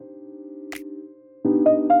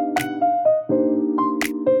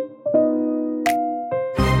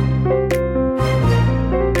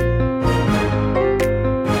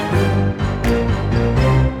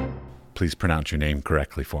Please pronounce your name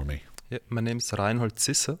correctly for me. Yeah, my name is Reinhold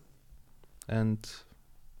Zisser, and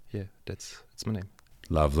yeah, that's my name.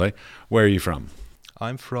 Lovely. Where are you from?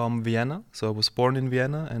 I'm from Vienna, so I was born in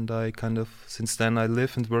Vienna, and since then I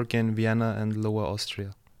live and work in Vienna and Lower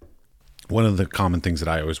Austria. One of the common things that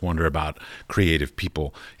I always wonder about creative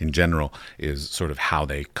people in general is sort of how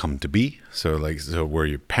they come to be. So were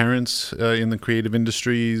your parents in the creative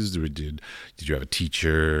industries? Did you have a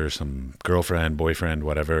teacher, some girlfriend, boyfriend,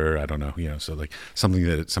 whatever? I don't know. So like something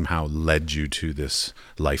that somehow led you to this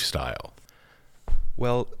lifestyle.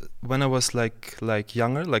 Well, when I was like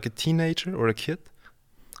younger, like a teenager or a kid,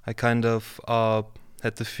 I kind of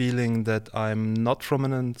had the feeling that I'm not from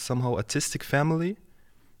a somehow artistic family.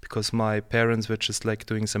 Because my parents were just like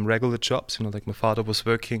doing some regular jobs, like my father was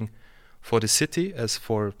working for the city as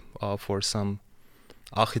for some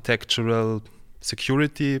architectural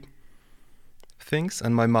security things,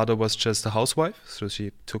 and my mother was just a housewife, so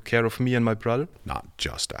she took care of me and my brother. Not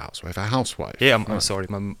just a housewife, a housewife. Yeah, I'm sorry,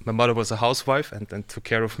 my mother was a housewife and took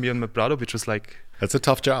care of me and my brother, which was like... That's a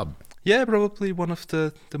tough job. Yeah, probably one of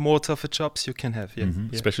the more tougher jobs you can have. Yeah, mm-hmm.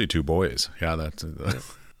 Yeah. Especially two boys. Yeah, that's...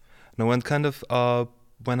 No, and kind of...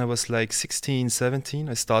 when I was like 16, 17,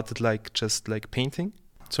 I started like just like painting.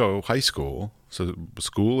 So high school, so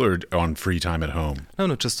school or on free time at home?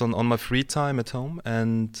 No, just on my free time at home.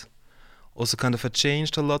 And also kind of I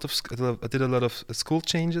did a lot of school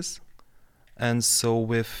changes. And so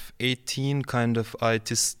with 18 kind of I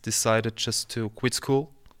decided just to quit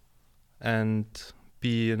school and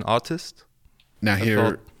be an artist. Now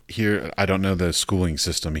here, I don't know the schooling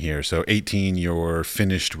system here. So 18, you're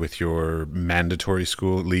finished with your mandatory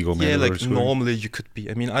school, legal mandatory school? Yeah, like normally you could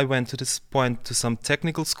be. I mean, I went to this point to some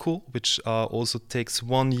technical school, which also takes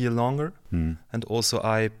 1 year longer. And also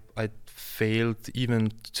I failed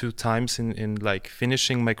even 2 times in like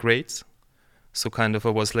finishing my grades. So kind of I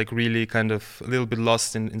was like really kind of a little bit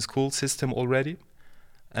lost in school system already.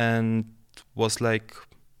 And was like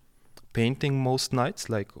painting most nights,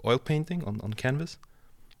 like oil painting on canvas.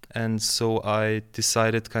 And so I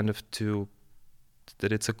decided kind of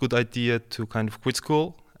that it's a good idea to kind of quit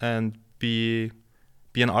school and be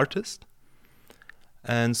an artist.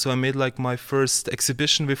 And so I made like my first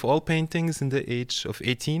exhibition with oil paintings in the age of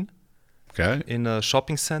 18. Okay. In a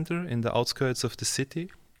shopping center in the outskirts of the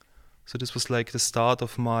city. So this was like the start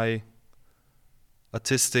of my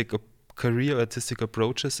artistic career, artistic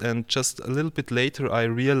approaches. And just a little bit later I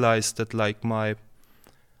realized that like my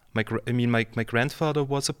grandfather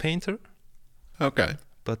was a painter. Okay.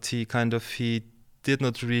 But he did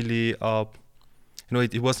not really,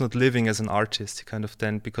 he was not living as an artist. He kind of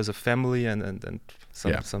then, because of family and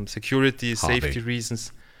some security, hobby, safety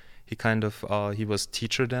reasons, he was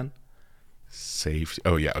teacher then. Safety.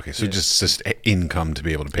 Oh yeah. Okay. So just income to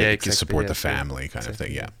be able to pay, support the family kind of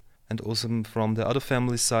thing. Yeah. And also from the other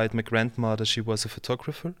family side, my grandmother, she was a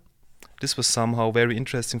photographer. This was somehow very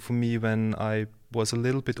interesting for me when I was a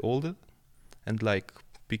little bit older and like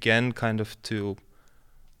began kind of to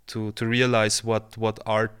realize what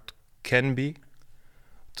art can be,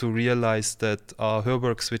 to realize that her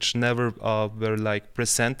works, which never were like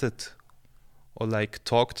presented or like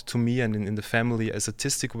talked to me and in the family as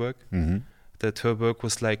artistic work, that her work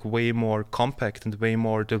was like way more compact and way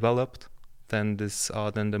more developed than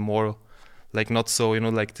the more like not so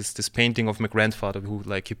like this painting of my grandfather, who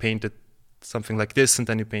like he painted something like this, and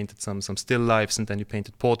then you painted some still lifes, and then you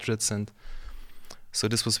painted portraits, and so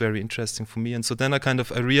this was very interesting for me. And so then I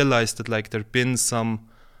realized that like there'd been some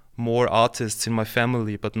more artists in my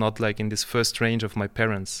family, but not like in this first range of my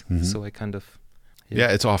parents. So I kind of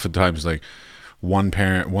it's oftentimes like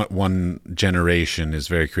one generation is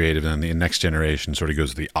very creative, and the next generation sort of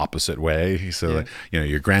goes the opposite way. So like,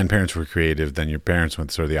 your grandparents were creative, then your parents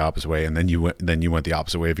went sort of the opposite way, and then you went the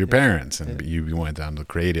opposite way of your parents, and you went down the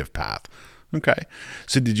creative path. Okay.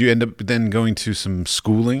 So did you end up then going to some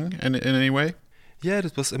schooling in any way? Yeah,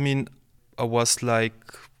 it was, when I was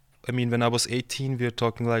 18, we were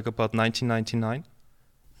talking like about 1999.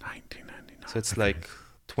 1999. So it's like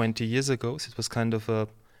 20 years ago. So it was kind of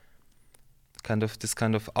this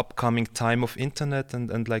upcoming time of internet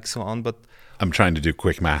and like so on. But I'm trying to do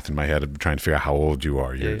quick math in my head. I'm trying to figure out how old you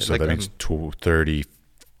are. So like that means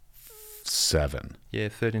 37. Yeah,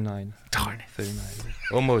 39. Darn it. 39.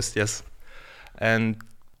 Almost, yes. And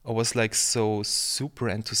I was like so super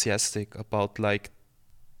enthusiastic about like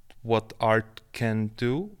what art can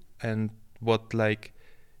do and what like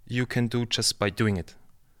you can do just by doing it.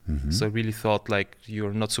 So I really thought like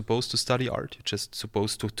you're not supposed to study art. You're just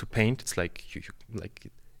supposed to paint. It's like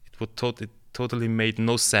it totally made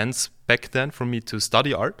no sense back then for me to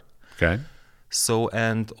study art. Okay. So,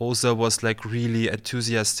 and also was like really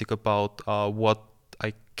enthusiastic about what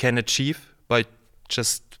I can achieve by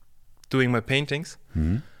just doing my paintings.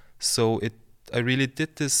 So I really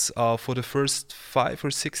did this for the first 5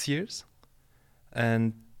 or 6 years.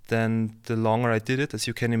 And then the longer I did it, as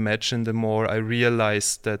you can imagine, the more I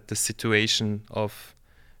realized that the situation of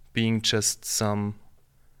being just some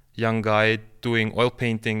young guy doing oil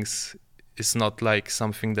paintings is not like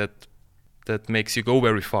something that makes you go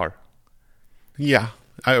very far. Yeah,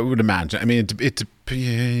 I would imagine. I mean,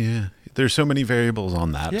 yeah. There's so many variables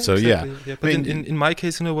on that. Yeah, so exactly. yeah. But I mean, in my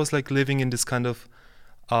case, it was like living in this kind of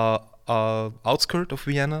outskirt of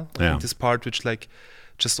Vienna. I think this part which like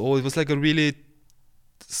just it was like a really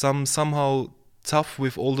somehow tough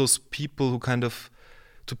with all those people who kind of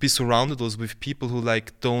to be surrounded with people who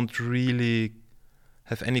like don't really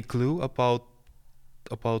have any clue about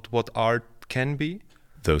what art can be.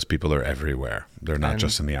 Those people are everywhere. They're not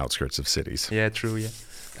just in the outskirts of cities. Yeah, true. Yeah,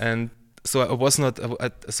 and so I was not.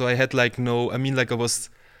 So I had like no. I mean, like I was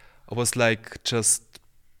like just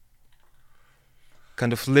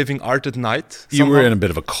kind of living art at night. You were in a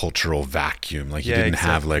bit of a cultural vacuum. Like you didn't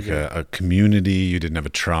have like a community, you didn't have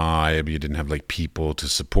a tribe, you didn't have like people to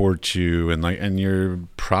support you, and you're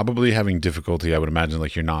probably having difficulty, I would imagine,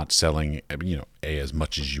 like you're not selling, as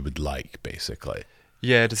much as you would like, basically.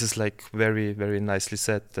 Yeah, this is like very, very nicely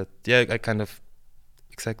said. That I kind of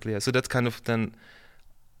exactly. Yeah. So that's kind of then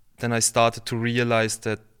I started to realize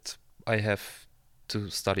that I have to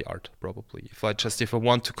study art probably. If I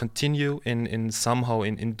want to continue in somehow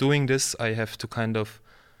in doing this, I have to kind of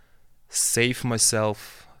save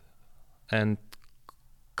myself and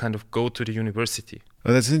kind of go to the university.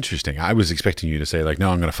 Well, that's interesting. I was expecting you to say like, no,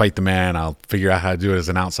 I'm going to fight the man. I'll figure out how to do it as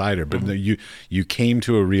an outsider. But no, you came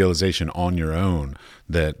to a realization on your own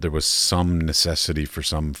that there was some necessity for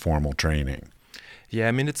some formal training. Yeah,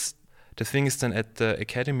 I mean, the thing is then at the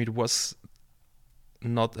academy, it was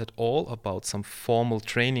not at all about some formal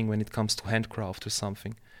training when it comes to handcraft or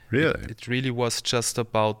something. Really? It really was just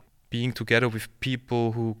about being together with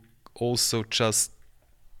people who also just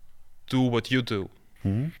do what you do.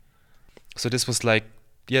 Mm-hmm. So this was like,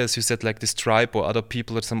 as you said, like this tribe or other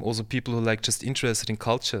people, or some also people who like just interested in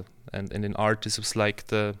culture and in art. This was like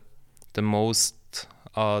the most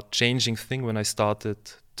changing thing when I started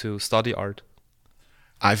to study art.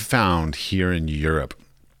 I've found here in Europe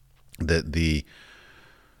that the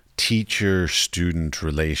teacher-student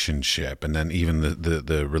relationship, and then even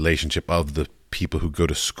the relationship of the people who go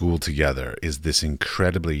to school together, is this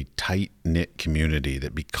incredibly tight-knit community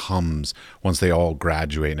that becomes, once they all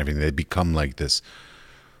graduate and everything, they become like this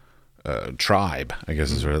tribe, I guess,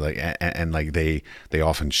 is sort of like, and like they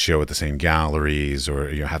often show at the same galleries, or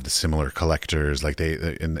have the similar collectors, like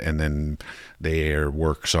and then their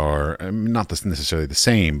works are not necessarily the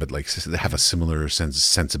same, but like they have a similar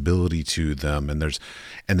sensibility to them, and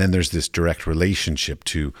then there's this direct relationship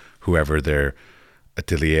to whoever their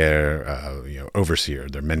atelier overseer,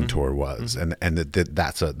 their mentor was, and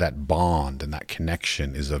that bond and that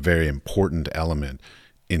connection is a very important element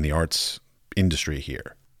in the arts industry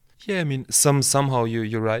here. Yeah, I mean, somehow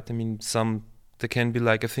you're right. I mean, there can be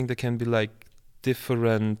like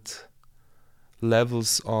different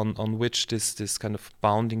levels on which this kind of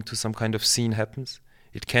bounding to some kind of scene happens.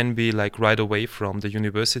 It can be like right away from the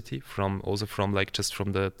university, from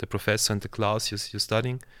the professor and the class you're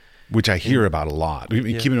studying. Which I hear about a lot.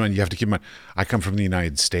 Keep in mind, you have to keep in mind, I come from the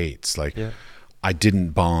United States. Like, I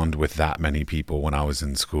didn't bond with that many people when I was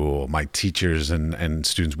in school. My teachers and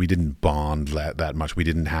students, we didn't bond that much. We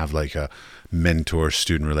didn't have like a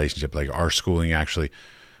mentor-student relationship. Like our schooling actually,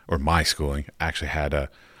 or my schooling actually had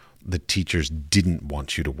the teachers didn't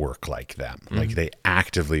want you to work like them. Mm-hmm. Like they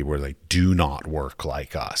actively were like, do not work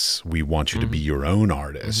like us. We want you to be your own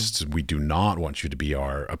artists. Mm-hmm. We do not want you to be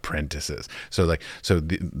our apprentices. So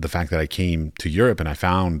the fact that I came to Europe and I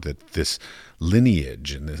found that this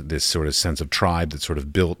lineage and this sort of sense of tribe that's sort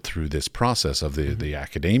of built through this process of the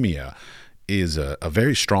academia is a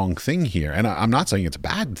very strong thing here. And I'm not saying it's a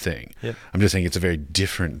bad thing. Yeah. I'm just saying it's a very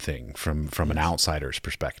different thing from an outsider's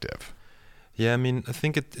perspective. Yeah, I mean, I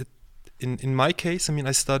think in my case, I mean,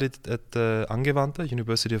 I studied at the Angewandte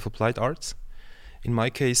University of Applied Arts. In my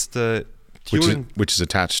case, which is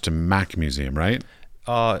attached to Mack Museum, right?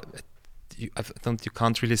 you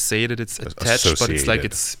can't really say that it's attached, but it's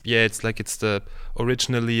like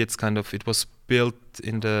originally it's kind of, it was built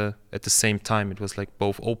at the same time. It was like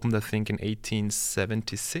both opened, I think, in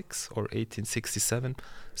 1876 or 1867,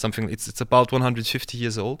 something. It's about 150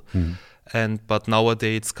 years old, but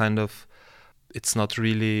nowadays it's not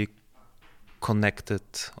really connected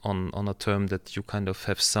on a term that you kind of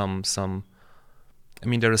have some. I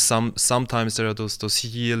mean, there are sometimes there are those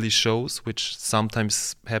yearly shows which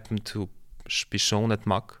sometimes happen to be shown at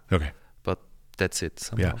MAC. Okay. But that's it.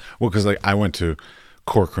 Somehow. Yeah. Well, because like I went to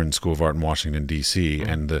Corcoran School of Art in Washington, D.C.,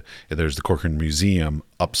 and there's the Corcoran Museum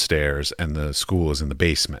upstairs, and the school is in the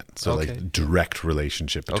basement. So like direct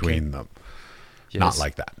relationship between them. Yes. Not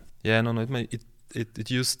like that. Yeah. No.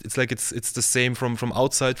 It's the same from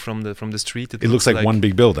outside from the street. It looks like one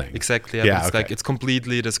big building. Exactly. Yeah. It's complete.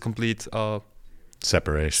 There's complete.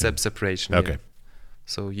 Separation. Separation. Okay. Yeah.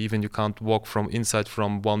 So you can't walk from inside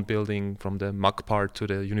from one building, from the MAC part to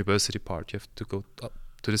the university part. You have to go up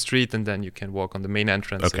to the street, and then you can walk on the main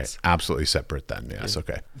entrance. Okay, absolutely separate then. Yes. Yeah.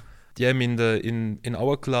 Okay. Yeah, I mean in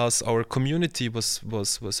our class, our community was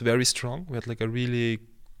very strong. We had like a really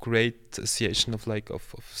great association of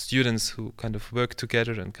students who kind of worked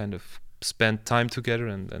together and kind of spent time together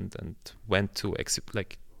and went to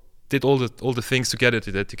did all the things together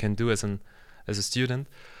that you can do as a student.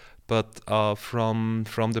 But from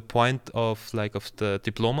the point of the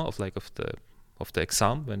diploma of the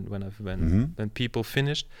exam when people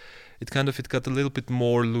finished, it got a little bit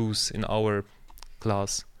more loose in our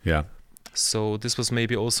class. Yeah. So this was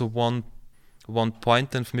maybe also one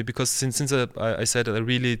point then for me, because since I said I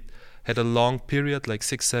really had a long period, like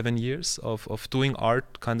 6-7 years of doing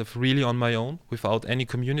art kind of really on my own without any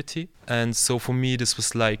community. And so for me this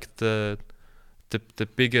was like the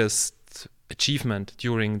biggest achievement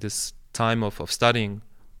during this time of studying,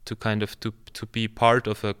 to kind of to be part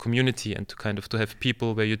of a community and to have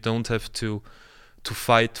people where you don't have to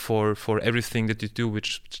fight for everything that you do,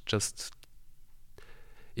 which just,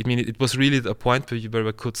 I mean, it was really a point where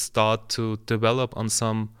I could start to develop on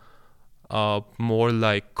some more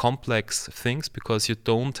like complex things, because you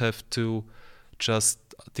don't have to just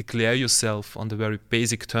declare yourself on the very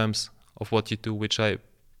basic terms of what you do, which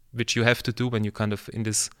you have to do when you kind of in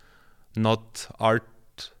this not art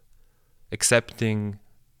accepting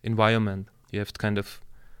environment. You have to kind of,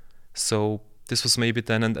 so this was maybe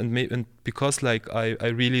then and because like I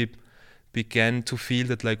really began to feel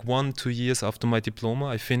that like 1-2 years after my diploma,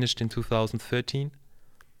 I finished in 2013.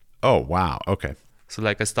 Oh wow, okay. So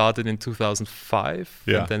like I started in 2005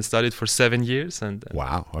 and then studied for 7 years and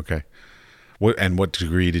wow, okay. What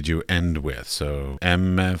degree did you end with? So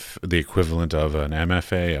MF, the equivalent of an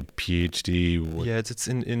MFA, a PhD? Yeah, it's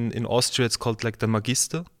in Austria, it's called like the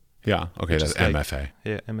Magister. Yeah, okay, that's MFA.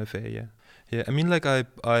 Yeah, MFA, yeah. Yeah, I mean like I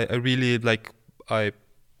really like, I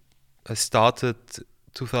started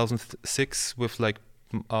 2006 with like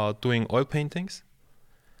doing oil paintings.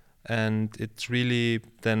 And it's really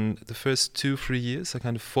then the first 2-3 years I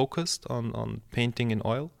kind of focused on painting in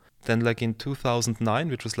oil. Then like in 2009,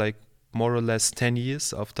 which was like more or less 10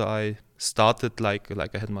 years after I started, like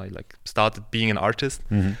I had my started being an artist,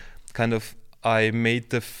 kind of I made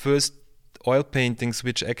the first oil paintings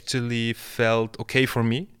which actually felt okay for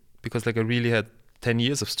me, because like I really had 10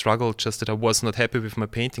 years of struggle, just that I was not happy with my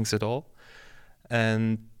paintings at all.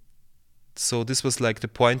 And so this was like the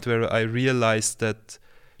point where I realized that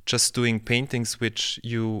just doing paintings which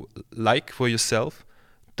you like for yourself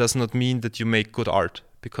does not mean that you make good art,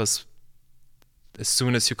 because as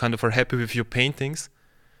soon as you kind of are happy with your paintings,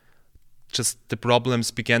 just the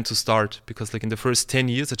problems began to start. Because like in the first 10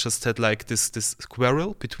 years I just had like this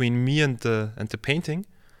quarrel between me and the painting,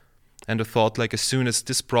 and I thought like as soon as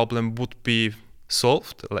this problem would be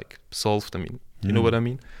solved, I mean, you know what I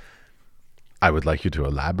mean? I would like you to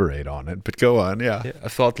elaborate on it, but go on. Yeah, I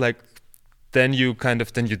thought like then you kind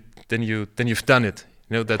of then you've done it,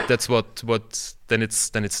 you know, that's what then it's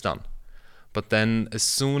done. But then as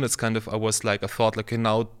soon as kind of I thought like, okay,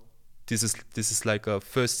 now this is like a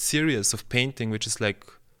first series of painting which is like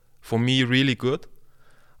for me really good.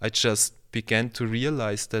 I just began to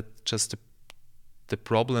realize that just the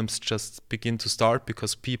problems just begin to start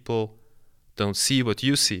because people don't see what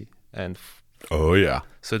you see. And oh yeah,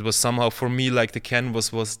 so it was somehow for me like the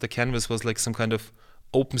canvas was like some kind of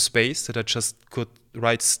open space that I just could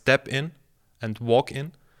step in and walk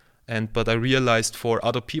in. But I realized for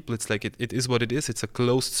other people it's like it is what it is. It's a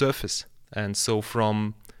closed surface. And so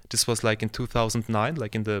this was like in 2009,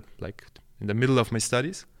 like in the middle of my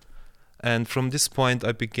studies. And from this point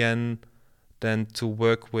I began then to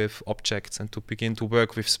work with objects and to begin to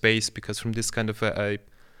work with space, because from this kind of I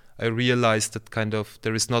I realized that kind of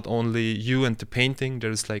there is not only you and the painting,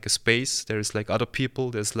 there is like a space, there is like other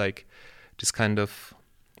people, there's like this kind of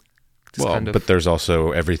but there's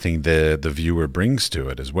also everything the viewer brings to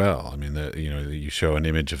it as well. I mean, you show an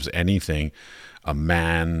image of anything, a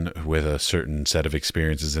man with a certain set of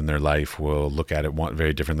experiences in their life will look at it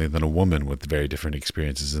very differently than a woman with very different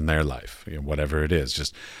experiences in their life. Whatever it is,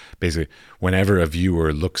 just basically, whenever a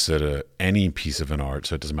viewer looks at any piece of an art,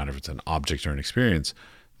 so it doesn't matter if it's an object or an experience,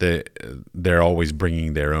 they're always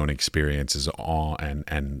bringing their own experiences on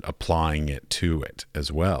and applying it to it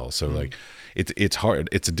as well. So like, it's hard.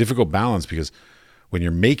 It's a difficult balance because when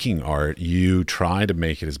you're making art, you try to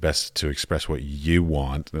make it as best to express what you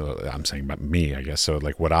want. I'm saying about me, I guess. So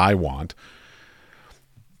like what I want.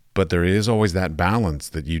 But there is always that balance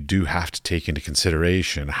that you do have to take into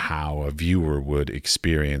consideration how a viewer would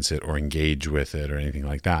experience it or engage with it or anything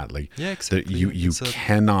like that. Like, yeah, exactly. You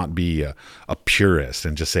cannot be a purist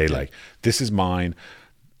and just say like, this is mine.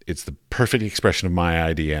 It's the perfect expression of my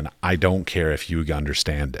idea, and I don't care if you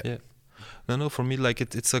understand it. Yeah. No, for me, like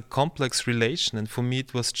it's a complex relation, and for me,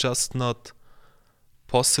 it was just not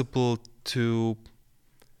possible to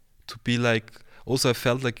be like. Also, I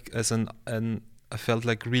felt like I felt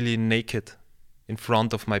like really naked in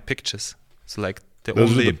front of my pictures. So like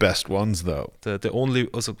those are the best ones, though. The only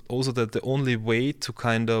way to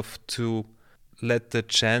kind of to let the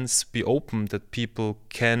chance be open that people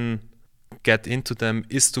can get into them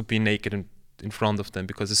is to be naked in front of them,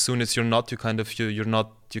 because as soon as you're not,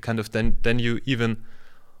 then you even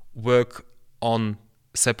work on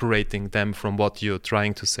separating them from what you're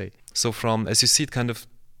trying to say. So from, as you see it, kind of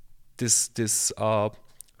this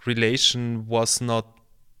relation was not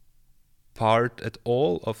part at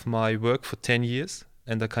all of my work for 10 years,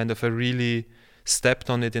 and I really stepped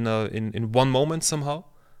on it in one moment somehow,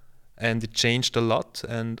 and it changed a lot,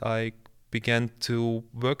 and I began to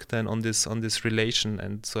work then on this relation.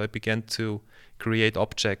 And so I began to create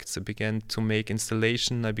objects, I began to make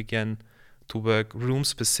installation, I began to work room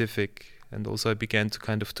specific, and also I began to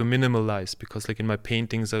kind of to minimalize, because like in my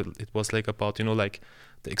paintings it was like about, like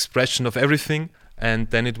the expression of everything. And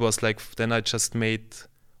then it was like, then I just made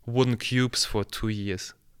wooden cubes for 2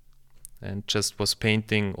 years and just was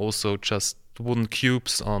painting also just wooden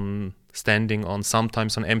cubes standing on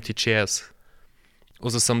sometimes on empty chairs.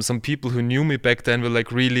 Also some people who knew me back then were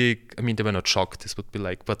like really, I mean, they were not shocked, this would be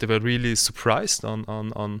like, but they were really surprised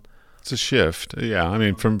on It's a shift. Yeah, I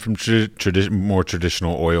mean, from more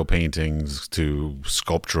traditional oil paintings to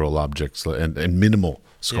sculptural objects and minimal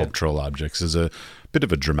sculptural objects is a bit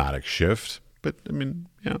of a dramatic shift. But I mean,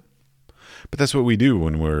 yeah. But that's what we do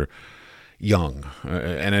when we're young.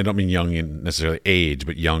 And I don't mean young in necessarily age,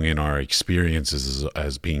 but young in our experiences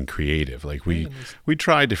as being creative. Like we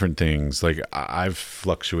try different things. Like I've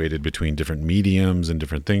fluctuated between different mediums and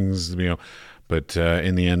different things, but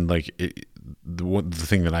in the end, like the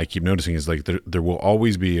thing that I keep noticing is like there will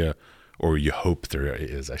always be or you hope there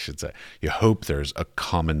is, I should say. You hope there's a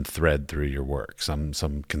common thread through your work, some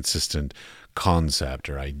consistent concept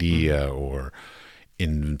or idea or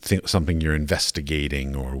something you're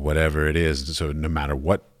investigating or whatever it is. So no matter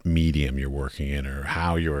what medium you're working in or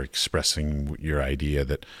how you're expressing your idea,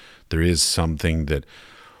 that there is something that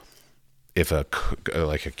if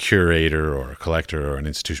like a curator or a collector or an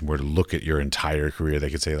institution were to look at your entire career, they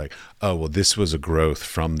could say like, oh, well, this was a growth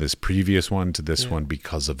from this previous one to this one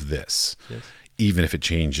because of this, even if it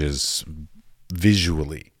changes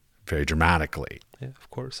visually very dramatically. Yeah, of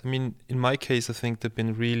course. I mean, in my case, I think there've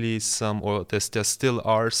been really there still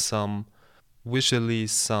are some visually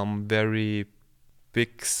some very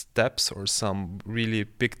big steps or some really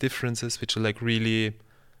big differences, which are like really,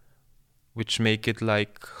 which make it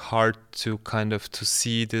like hard to kind of to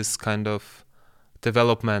see this kind of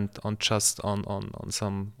development on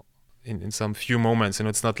some in some few moments.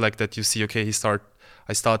 It's not like that you see, okay,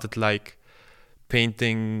 I started like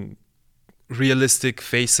painting realistic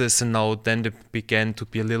faces, and now then they began to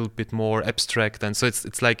be a little bit more abstract, and so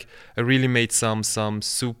it's like I really made some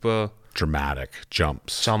super dramatic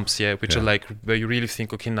jumps, which are like where you really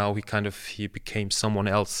think, okay, now he became someone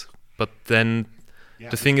else. But then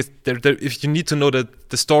the thing is, there, if you need to know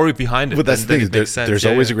the story behind it, but that's the thing. There's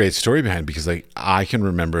always a a great story behind it, because like I can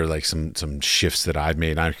remember like some shifts that I've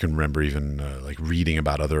made. I can remember even like reading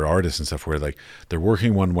about other artists and stuff where like they're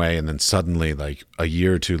working one way and then suddenly like a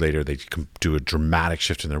year or two later they do a dramatic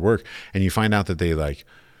shift in their work, and you find out that they like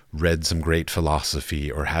read some great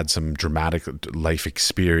philosophy or had some dramatic life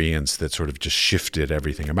experience that sort of just shifted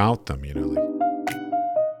everything about them.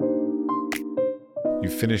 You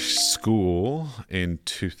finished school in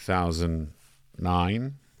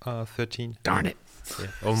 2009? 13. Darn it. Yeah,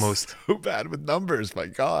 almost. So bad with numbers, my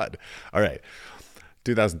God. All right.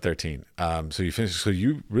 2013. So you finished. So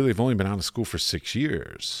you really have only been out of school for 6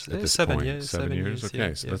 years at this point. Yeah, 7 years. Okay,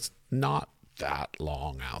 Yeah, so yeah. that's not that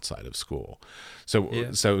long outside of school. So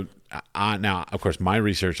Yeah. now, of course, my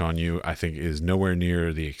research on you, I think, is nowhere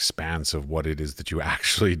near the expanse of what it is that you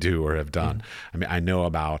actually do or have done. I mean, I know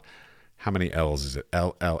about how many L's is it?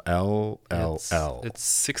 LLLLL. It's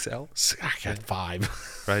 6L. I got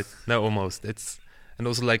 5. Right? No, almost. And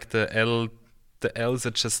also like the L's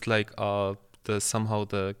are just like the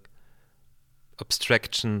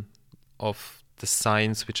abstraction of the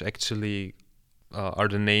signs which actually are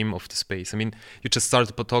the name of the space. I mean, you just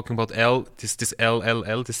started talking about L. This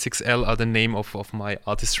LLL, the 6L are the name of my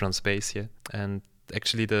artistran space, yeah. And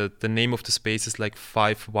actually the name of the space is like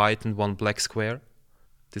 5 white and 1 black square.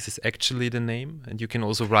 This is actually the name, and you can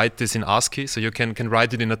also write this in ASCII, so you can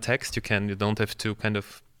write it in a text. You don't have to kind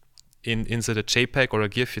of insert a JPEG or a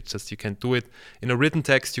GIF. You can do it in a written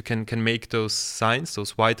text. You can make those signs,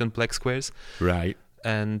 those white and black squares. Right.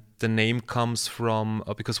 And the name comes from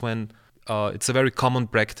because when it's a very common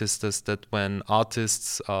practice that when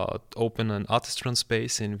artists open an artistran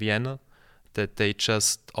space in Vienna, that they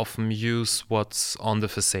just often use what's on the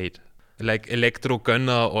facade. Like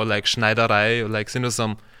Elektrogönner or like Schneiderei or like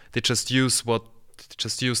they just use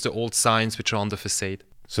the old signs which are on the facade.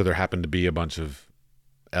 So there happened to be a bunch of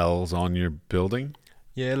L's on your building?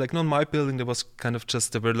 Yeah, like not my building. There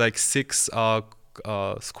were like 6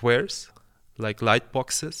 squares, like light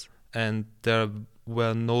boxes, and there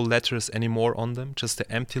were no letters anymore on them, just the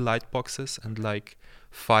empty light boxes, and like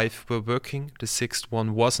 5 were working. The 6th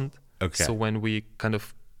one wasn't. Okay. So when we kind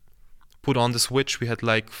of put on the switch, we had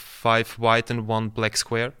like 5 white and 1 black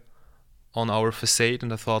square on our facade,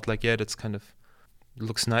 and I thought like, yeah, that's kind of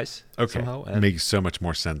looks nice. Okay, somehow. And makes so much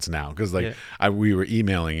more sense now because like we were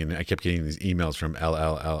emailing and I kept getting these emails from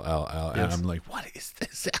LLLLL, and I'm like, what is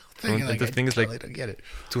this thing? And the thing is, like, I don't get it.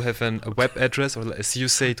 To have a web address, or as you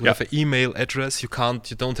say, to have an email address, you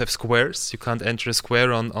don't have squares. You can't enter a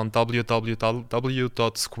square on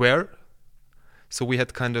www.square. So we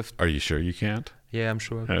had kind of. Are you sure you can't? Yeah, I'm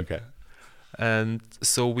sure. Okay. And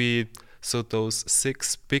so those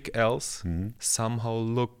 6 big L's somehow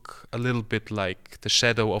look a little bit like the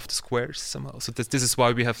shadow of the squares somehow. So this is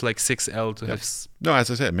why we have like 6L to have. No,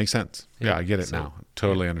 as I said, it makes sense. Yeah, I get it now.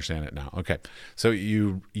 Totally understand it now. Okay. So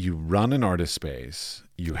you run an artist space.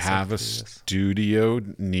 You have a studio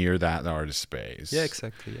near that artist space. Yeah,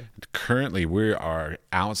 exactly. Yeah. Currently, we are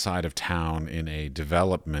outside of town in a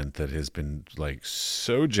development that has been like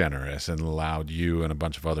so generous and allowed you and a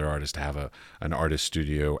bunch of other artists to have an artist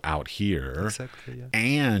studio out here. Exactly. Yeah.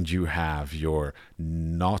 And you have your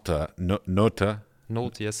Notgalerie,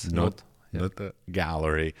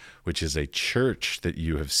 which is a church that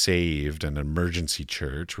you have saved, an emergency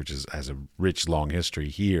church, which has a rich, long history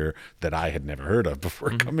here that I had never heard of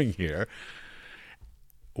before coming here.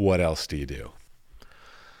 What else do you do?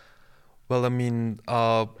 Well, I mean,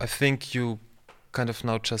 I think you kind of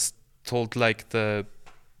now just told like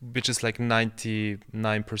which is like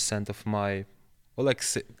 99% of my, well, like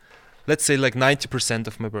let's say like 90%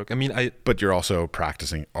 of my work. I mean, But you're also a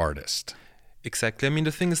practicing artist. Exactly. I mean,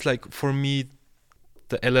 the thing is, like, for me,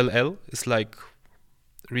 the LLL is like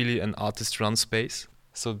really an artist-run space.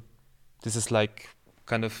 So this is like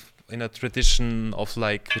kind of in a tradition of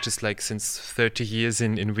like, which is like since 30 years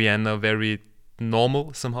in Vienna, very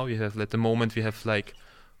normal somehow. You have, at the moment, we have like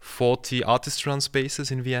 40 artist-run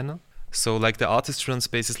spaces in Vienna. So like the artist-run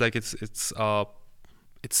space is like it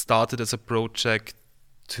started as a project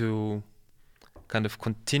to kind of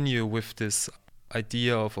continue with this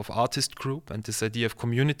idea of artist group and this idea of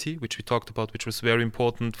community, which we talked about, which was very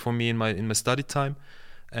important for me in my study time,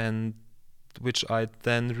 and which I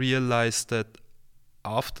then realized that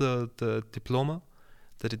after the diploma,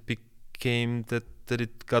 that it became that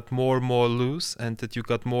it got more and more loose, and that you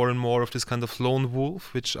got more and more of this kind of lone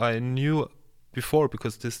wolf, which I knew before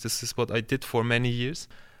because this is what I did for many years.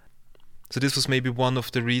 So this was maybe one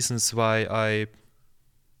of the reasons why I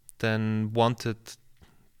then wanted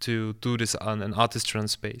to do this on an artist-run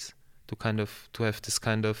space, to have this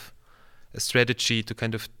kind of a strategy to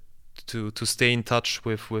kind of to stay in touch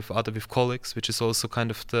with colleagues, which is also kind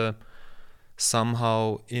of the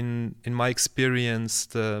somehow in my experience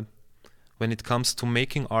when it comes to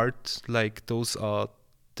making art, like those are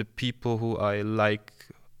the people who I like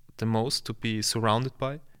the most to be surrounded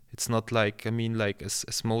by. It's not like, I mean, like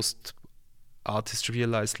as most artists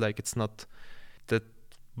realize, like it's not that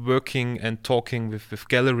working and talking with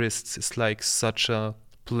gallerists is like such a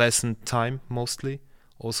pleasant time mostly.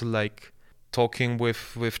 Also like talking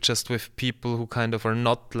with people who kind of are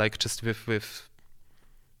not like just with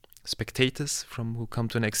spectators from who come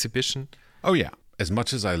to an exhibition. Oh yeah. As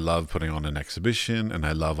much as I love putting on an exhibition and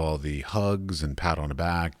I love all the hugs and pat on the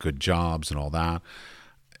back, good jobs and all that,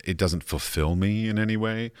 it doesn't fulfill me in any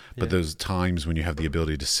way. But those times when you have the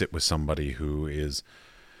ability to sit with somebody who is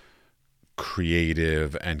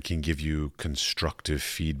creative and can give you constructive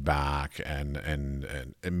feedback and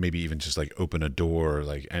maybe even just like open a door,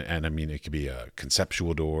 like, and I mean, it could be a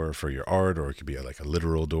conceptual door for your art, or it could be like a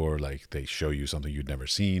literal door, like they show you something you'd never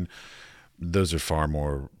seen. Those are far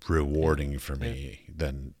more rewarding for me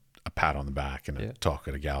than a pat on the back and a talk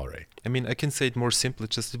at a gallery. I mean, I can say it more simply.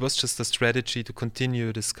 It was just a strategy to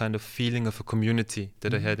continue this kind of feeling of a community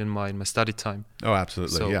that I had in my study time. Oh,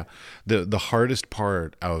 absolutely. So, yeah. The hardest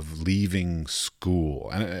part of leaving school,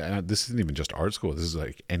 and this isn't even just art school, this is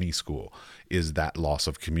like any school, is that loss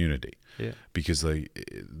of community. Yeah. Because a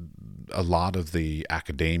lot of the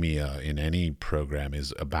academia in any program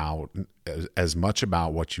is about as much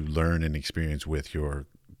about what you learn and experience with your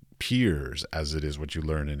peers as it is what you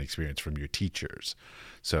learn and experience from your teachers.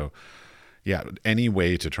 So yeah, any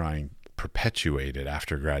way to try and perpetuate it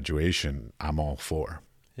after graduation, I'm all for.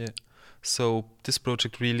 Yeah. So this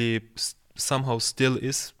project really somehow still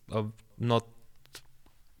is not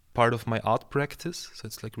part of my art practice. So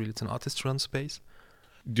it's like really, it's an artist-run space.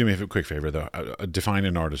 Do me a quick favor though. Define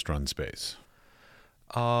an artist-run space.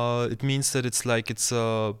 It means that it's like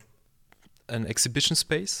an exhibition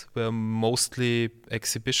space where mostly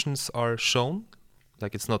exhibitions are shown.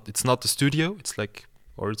 Like it's not a studio. It's like,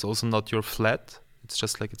 or it's also not your flat. It's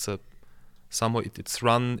just like it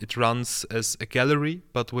runs as a gallery,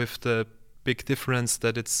 but with the big difference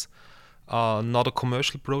that it's not a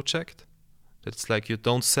commercial project. It's like you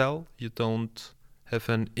don't sell, you don't have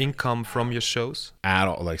an income from your shows at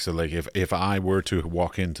all. Like, so like if I were to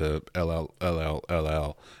walk into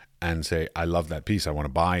LLLLL and say, I love that piece, I want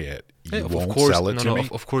to buy it, you won't sell it to me?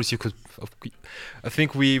 Of course you could. I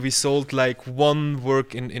think we sold like one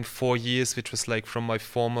work in 4 years, which was like from my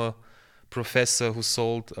former professor who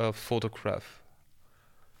sold a photograph.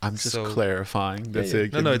 I'm just clarifying. That's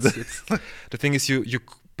it. No, it's the thing is you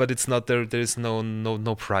but it's not there. There is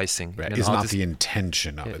no pricing. Right. It's not the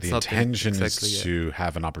intention of it. The intention is to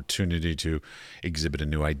have an opportunity to exhibit a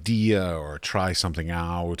new idea or try something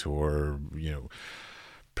out, or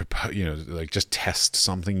like just test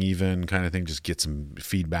something, even kind of thing. Just get some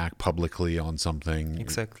feedback publicly on something.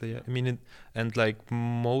 Exactly. Yeah. I mean, and like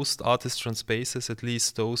most artist-run spaces, at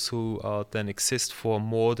least those who then exist for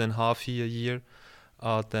more than half a year,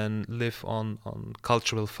 then live on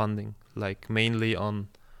cultural funding, like mainly on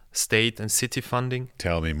state and city funding.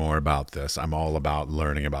 Tell me more about this. I'm all about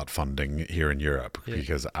learning about funding here in Europe,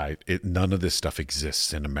 because none of this stuff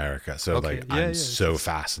exists in America. So I'm so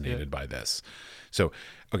fascinated by this. So,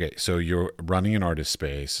 okay, so you're running an artist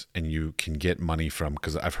space and you can get money from,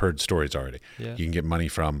 because I've heard stories already. Yeah. You can get money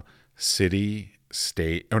from city,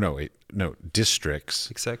 state,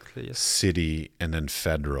 districts. Exactly, yes. City, and then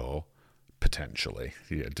federal, potentially,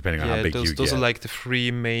 depending on how big you get. Those are like the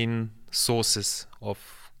three main sources of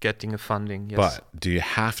getting a funding, yes. But do you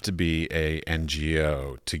have to be a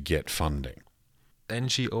NGO to get funding?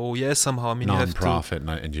 NGO, yes, somehow. I mean, non-profit,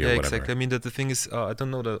 not NGO, whatever. Exactly. I mean, the thing is, I don't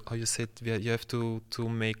know how you say it. You have to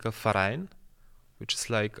make a Verein, which is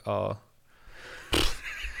like,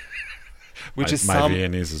 which is my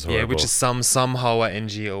Viennese is horrible. Yeah, which is somehow a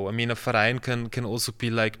NGO. I mean, a Verein can also be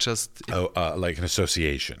like just like an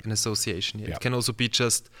association. An association. Yeah. It can also be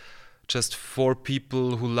just for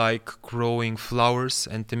people who like growing flowers,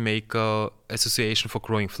 and they make a association for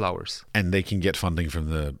growing flowers. And they can get funding from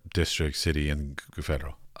the district, city, and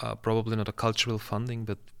federal. Probably not a cultural funding,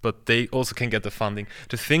 but they also can get the funding.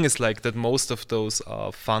 The thing is like that most of those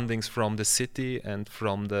are fundings from the city and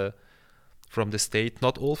from the state.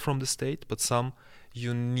 Not all from the state, but some.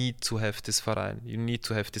 You need to have this Verein. You need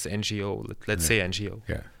to have this NGO. Let's say NGO.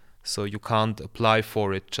 Yeah. So you can't apply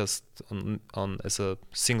for it just on as a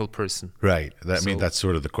single person. Right. I mean, that's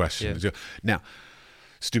sort of the question. Yeah. Now,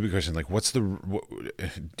 stupid question. Like,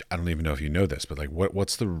 I don't even know if you know this, but like,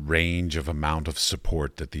 what's the range of amount of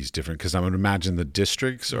support that these different? Because I would imagine the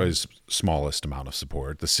districts are is smallest amount of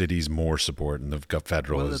support, the city's more support, and the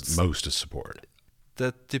federal is most of support.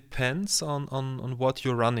 That depends on what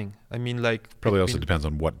you're running. I mean, like probably also depends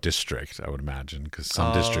on what district, I would imagine, because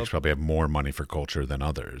some districts probably have more money for culture than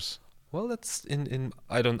others. Well, that's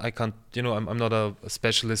I can't. I'm not a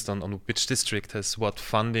specialist on which district has what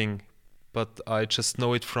funding, but I just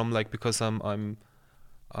know it from like, because I'm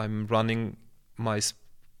running my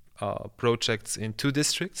projects in 2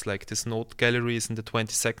 districts. Like this Notgalerie is in the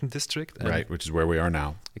 22nd district, right, which is where we are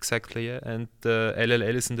now. Exactly, yeah, and the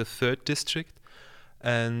LLL is in the 3rd district.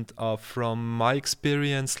 And from my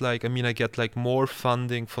experience, like, I mean, I get like more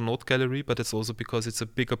funding for Notgalerie, but it's also because it's a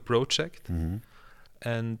bigger project. Mm-hmm.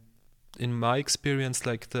 And in my experience,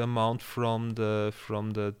 like the amount from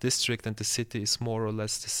the district and the city is more or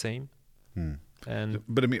less the same. And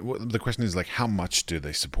but I mean, the question is like, how much do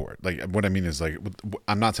they support? Like, what I mean is like,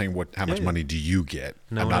 I'm not saying how much money do you get.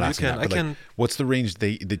 No, I'm not no, asking you can, that. But I like, can. what's the range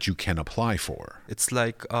that you can apply for? It's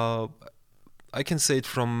like I can say it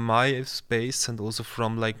from my space and also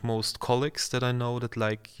from like most colleagues that I know, that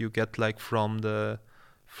like you get like from the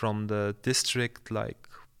district like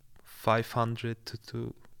 500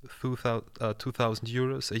 to 2,000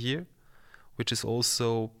 euros a year, which is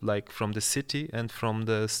also like from the city, and from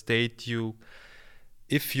the state the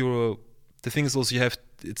thing is also, you have,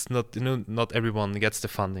 it's not, not everyone gets the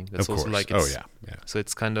funding. That's Of also course. like, Oh yeah. so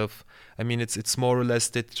it's kind of, I mean, it's more or less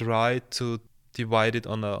they try to divide it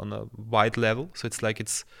on a wide level. So it's like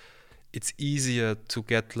it's easier to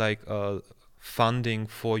get like funding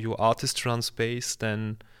for your artist run space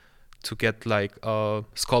than to get like a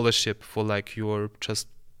scholarship for like your just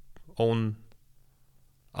own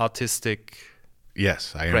artistic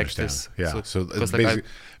Yes, I practice. understand. Yeah, so like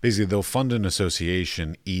basically they'll fund an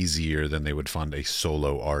association easier than they would fund a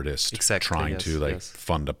solo artist trying to like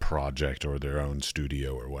fund a project or their own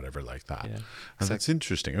studio or whatever like that. Yeah, That's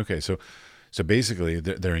interesting. Okay, so basically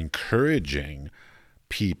they're encouraging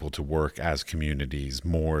people to work as communities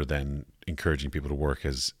more than encouraging people to work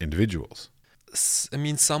as individuals. I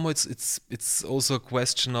mean, somehow it's also a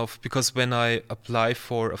question of, because when I apply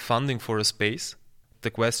for a funding for a space,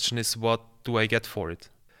 the question is, what do I get for it?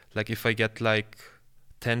 Like if I get like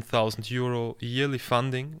 10,000 euro yearly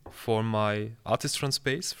funding for my artist run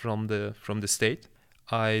space from the state,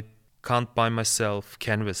 I can't buy myself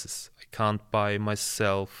canvases. I can't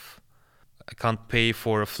pay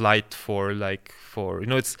for a flight for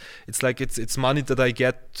it's money that I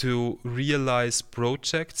get to realize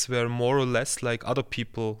projects where more or less like other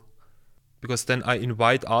people, because then I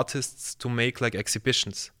invite artists to make like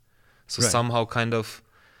exhibitions. So somehow kind of,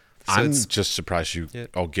 I'm just surprised you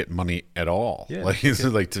all get money at all. Yeah,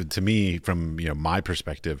 like to me, from my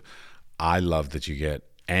perspective, I love that you get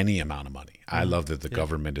any amount of money. I love that the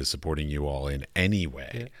government is supporting you all in any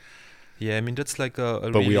way. Yeah, I mean, that's like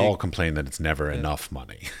but we all complain that it's never enough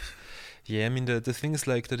money. Yeah, I mean, the thing is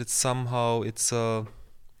like that it's somehow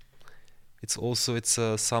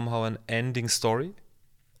somehow an ending story,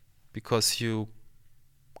 because you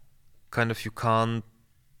can't,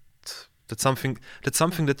 that's something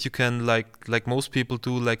that you can like most people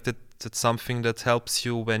do, like that's something that helps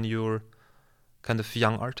you when you're kind of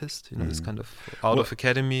young artist, this kind of out of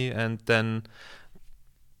academy, and then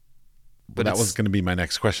but that was going to be my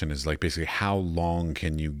next question, is like basically how long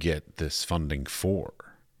can you get this funding for?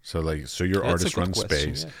 So your artist run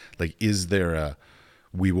space, like, is there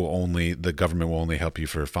the government will only help you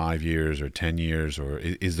for 5 years or 10 years, or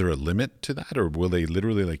is there a limit to that, or will they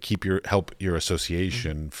literally like help your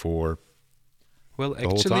association for Well,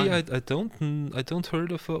 actually, I don't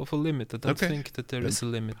heard of a limit. I don't think that there is a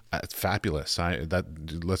limit. That's fabulous.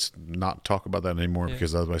 Let's not talk about that anymore,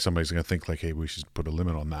 because otherwise somebody's going to think like, hey, we should put a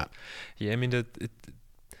limit on that. Yeah, I mean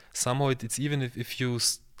somehow it's even if you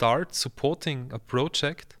start supporting a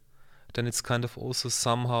project, then it's kind of also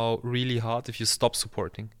somehow really hard if you stop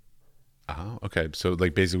supporting. Okay. So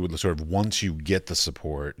like basically sort of once you get the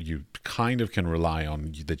support, you kind of can rely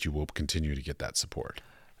on that you will continue to get that support.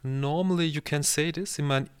 Normally you can say this.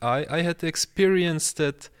 I had the experience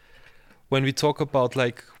that when we talk about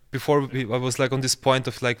like before, I was like on this point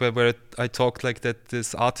of like where I talked like that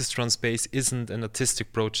this artist run space isn't an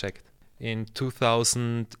artistic project. In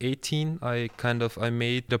 2018, I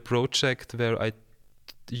made a project where I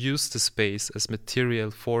used the space as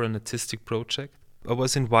material for an artistic project. I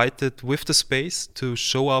was invited with the space to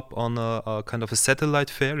show up on a kind of a satellite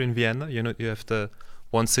fair in Vienna. You have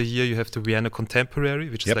once a year you have the Vienna Contemporary,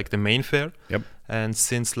 which is like the main fair. Yep. And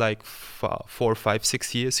since like 4, 5,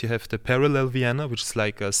 6 years, you have the Parallel Vienna, which is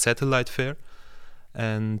like a satellite fair.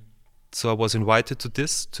 And so I was invited to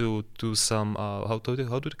this to do some, how do they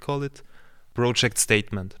call it? Project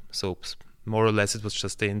statement. So more or less it was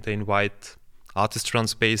just they invite artist run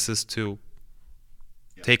spaces to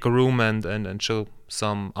take a room and show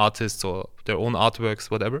some artists or their own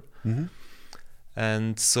artworks, whatever. Mm-hmm.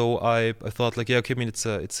 And so I thought like, I mean, it's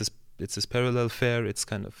this parallel fair. It's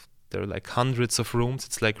kind of, there are like hundreds of rooms.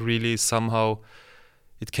 It's like really somehow,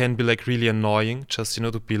 it can be like really annoying just,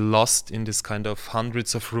 to be lost in this kind of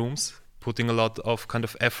hundreds of rooms, putting a lot of kind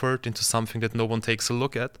of effort into something that no one takes a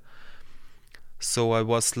look at. So I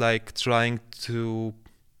was like trying to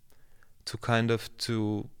kind of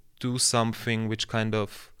to do something which kind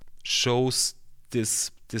of shows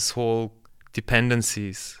this whole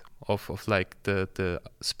dependencies of like the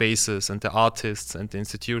spaces and the artists and the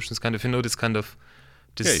institutions, kind of, this kind of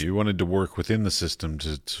this. You wanted to work within the system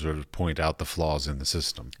to sort of point out the flaws in the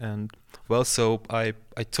system. And well, so I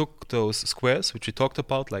took those squares which we talked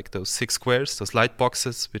about, like those 6 squares, those light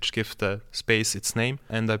boxes which give the space its name,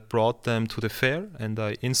 and I brought them to the fair and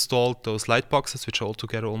I installed those light boxes, which are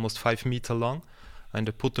altogether almost 5 meters long, and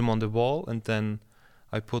I put them on the wall, and then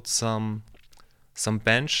I put some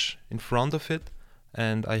bench in front of it,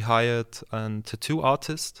 and I hired a tattoo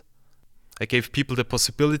artist. I gave people the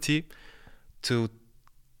possibility to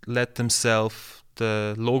let themselves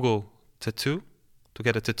the logo tattoo, to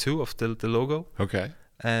get a tattoo of the logo. Okay.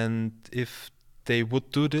 And if they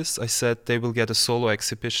would do this, I said they will get a solo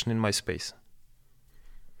exhibition in my space.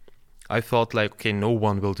 I thought like, okay, no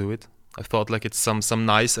one will do it. I thought like it's some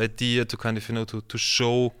nice idea to kind of, to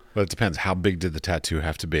show. Well, it depends. How big did the tattoo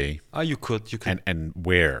have to be? You could. And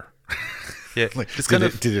where? Yeah. Like,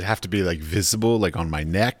 did it have to be like visible, like on my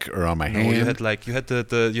neck or on my hand? You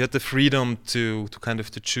had the freedom to kind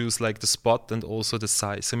of to choose like the spot and also the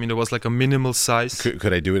size. I mean, there was like a minimal size.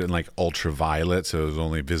 Could I do it in like ultraviolet, so it was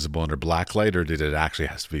only visible under black light, or did it actually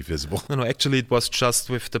has to be visible? No, actually it was just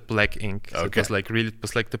with the black ink. So okay. It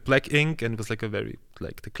was like the black ink, and it was like a very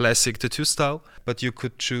like the classic tattoo style. But you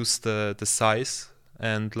could choose the size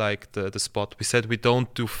and like the spot. We said we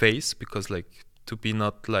don't do face because like, to be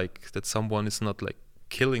not like that someone is not like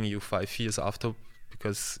killing you 5 years after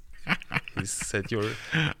because he said you're.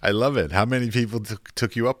 I love it. How many people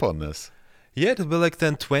took you up on this? Yeah, there were like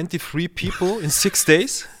then 23 people in 6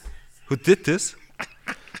 days who did this.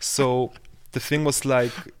 So the thing was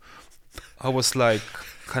like, I was like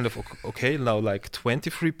kind of, okay, now like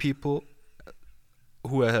 23 people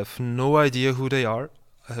who I have no idea who they are.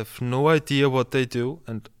 I have no idea what they do,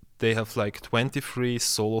 and they have like 23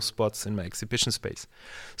 solo spots in my exhibition space.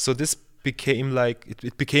 So this became like,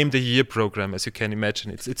 it became the year program, as you can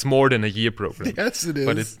imagine. It's more than a year program. Yes, it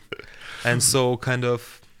is. And so kind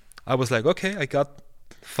of, I was like, okay, I got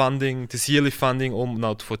funding, this yearly funding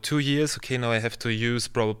now for 2 years. Okay, now I have to use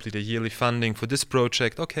probably the yearly funding for this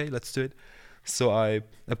project. Okay, let's do it. So I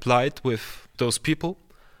applied with those people,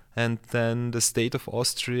 and then the state of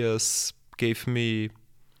Austria gave me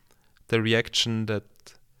the reaction that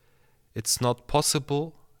it's not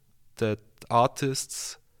possible that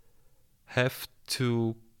artists have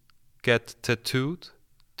to get tattooed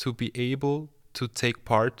to be able to take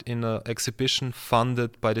part in an exhibition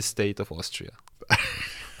funded by the state of Austria.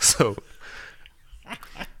 So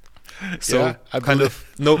Yeah, kind of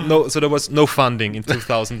no. So there was no funding in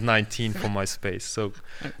 2019 for my space. So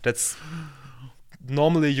that's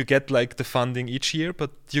normally you get like the funding each year,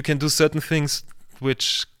 but you can do certain things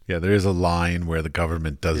which. Yeah, there is a line where the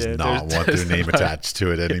government does not want their name attached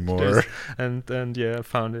to it anymore. And I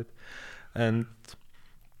found it, and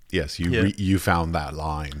yes, you found that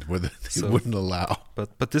line where they wouldn't allow.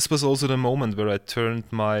 But this was also the moment where I turned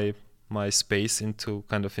my space into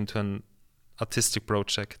an artistic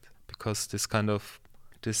project, because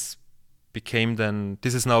this became then,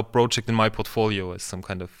 this is now a project in my portfolio as some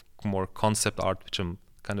kind of more concept art,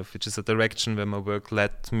 which is a direction where my work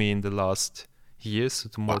led me in the last years.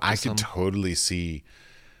 I could totally see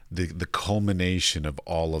the culmination of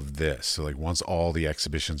all of this. So like once all the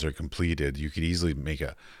exhibitions are completed, you could easily make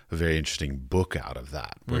a very interesting book out of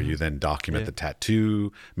that, where you then document the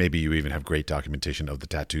tattoo. Maybe you even have great documentation of the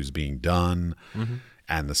tattoos being done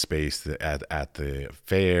and the space at the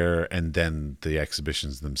fair, and then the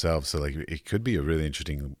exhibitions themselves. So like it could be a really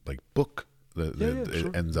interesting like book that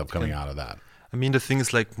sure. ends up coming out of that. I mean, the thing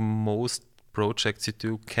is, like, most projects you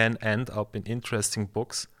do can end up in interesting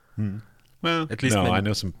books. Well, at least I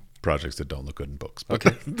know some projects that don't look good in books. But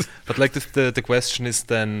okay, but like the question is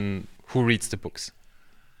then, who reads the books?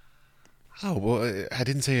 Oh, well, I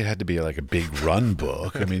didn't say it had to be like a big run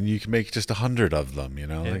book. I mean, you can make just 100 of them, you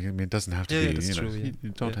know. Yeah. Like, I mean, it doesn't have to be, that's you know, true, you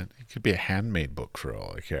don't have, it could be a handmade book for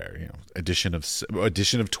all I care, you know. Edition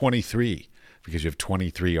of 23, because you have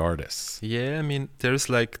 23 artists. Yeah, I mean, there's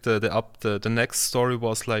like the next story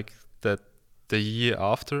was like that the year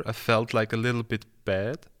after I felt like a little bit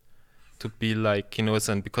bad to be like, you know,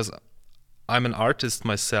 and because I'm an artist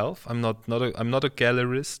myself, I'm not a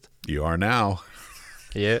gallerist. You are now.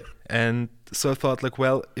 Yeah, and so I thought like,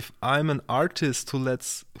 well, if I'm an artist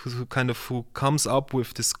who comes up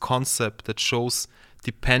with this concept that shows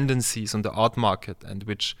dependencies on the art market, and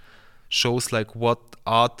which shows like what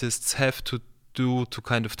artists have to do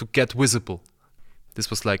to get visible. This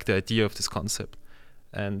was like the idea of this concept.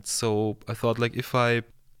 And so I thought like, if I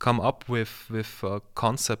come up with a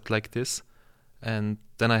concept like this, and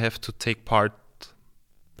then I have to take part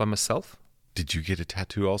by myself, Did you get a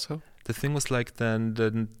tattoo also? The thing was like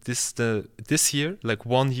then this year, like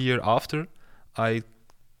 1 year after, I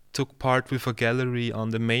took part with a gallery on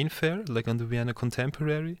the main fair, like on the Vienna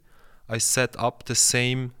Contemporary. I set up the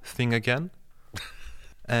same thing again,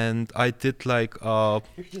 and I did like You're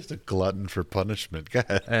just a glutton for punishment. Go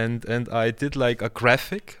ahead. and I did like a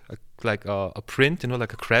graphic, like a print,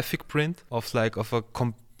 like a graphic print of a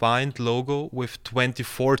combined logo with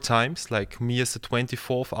 24 times, like me as the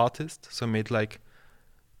 24th artist. So I made like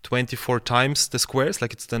 24 times the squares,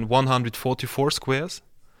 like it's then 144 squares.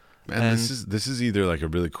 And this is either like a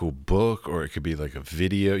really cool book, or it could be like a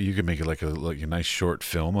video. You could make it like a nice short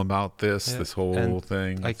film about this whole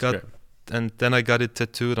thing. And then I got it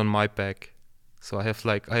tattooed on my back. So I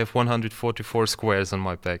have 144 squares on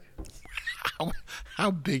my back.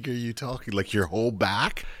 How big are you talking? Like your whole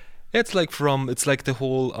back? It's like the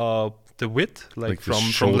whole the width, like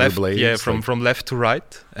from left, blades, from left to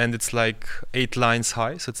right, and it's like 8 lines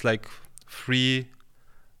high. So it's like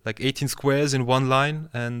 18 squares in one line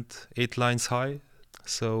and 8 lines high.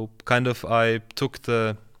 So kind of I took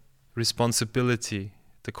the responsibility.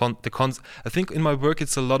 I think in my work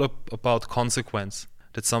it's a lot about consequence.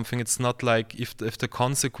 That's something. It's not like if the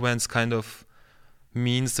consequence kind of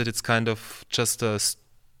means that it's kind of just a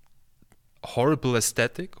horrible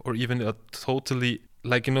aesthetic, or even a totally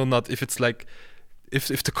not if it's like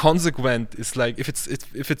if the consequence is like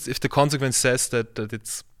if the consequence says that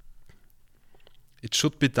it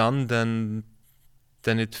should be done, then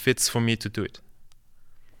it fits for me to do it.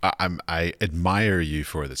 I admire you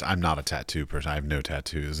for this. I'm not a tattoo person. I have no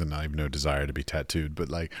tattoos, and I have no desire to be tattooed. But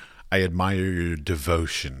like, I admire your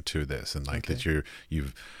devotion to this, and like that you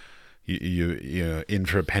in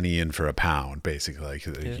for a penny, in for a pound, basically. Like,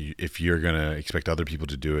 if you're gonna expect other people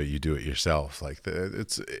to do it, you do it yourself. Like,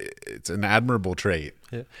 it's an admirable trait.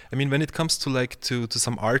 Yeah, I mean, when it comes to like to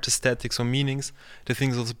some art aesthetics or meanings, the thing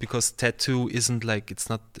is also because tattoo isn't like it's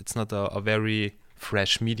not a very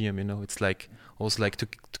fresh medium. It's like also like to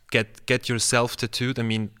get yourself tattooed. I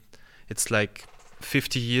mean, it's like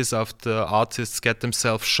 50 years after artists get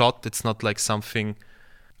themselves shot. It's not like something.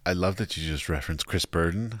 I love that you just referenced Chris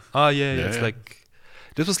Burden. It's like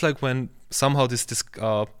this was like when somehow this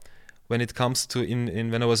when it comes to in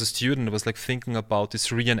when I was a student, I was like thinking about this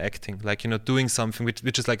reenacting, like doing something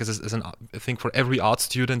which is like as an I think for every art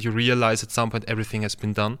student, you realize at some point everything has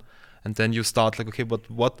been done, and then you start like, okay, but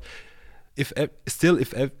what if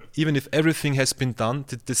even if everything has been done,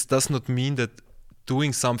 this does not mean that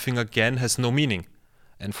doing something again has no meaning.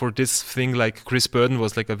 And for this thing, like Chris Burden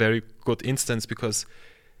was like a very good instance, because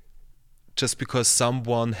just because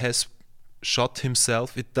someone has shot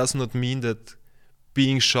himself, it does not mean that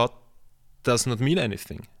being shot does not mean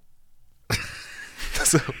anything.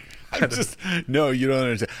 No, you don't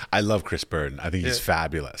understand. I love Chris Burden. I think he's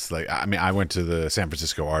fabulous. Like, I mean, I went to the San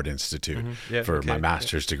Francisco Art Institute for my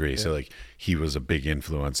master's degree. So like, he was a big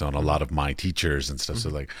influence on a lot of my teachers and stuff. So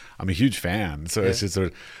like, I'm a huge fan. So it's just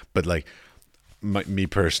but like me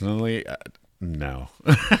personally, no,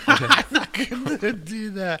 I'm not going to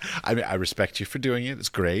do that. I mean, I respect you for doing it. It's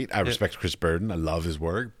great. I respect Chris Burden. I love his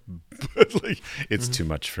work, but like, it's too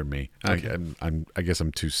much for me. Okay. I guess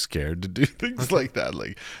I'm too scared to do things like that.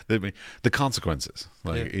 Like the consequences.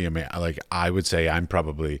 Like, like I would say I'm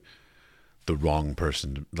probably the wrong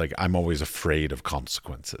person. Like, I'm always afraid of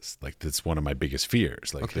consequences. Like, that's one of my biggest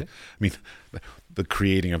fears. Like, I mean, the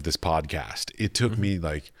creating of this podcast, it took me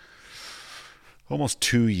like almost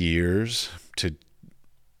 2 years to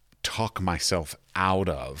talk myself out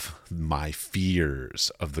of my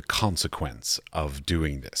fears of the consequence of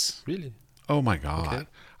doing this. Really? Oh my God. Okay.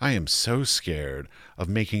 I am so scared of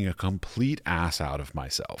making a complete ass out of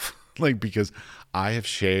myself. Like, because I have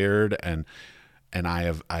shared and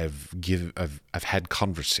I've had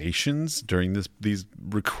conversations during these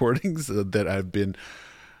recordings that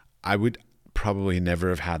I would probably never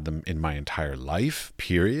have had them in my entire life,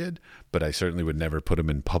 period. But I certainly would never put them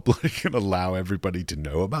in public and allow everybody to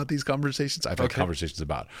know about these conversations. I've had conversations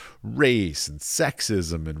about race and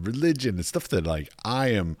sexism and religion and stuff that like I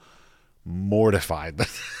am mortified.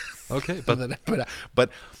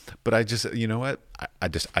 But I just, you know what? I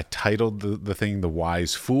titled the thing "The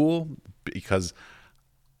Wise Fool" because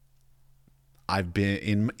I've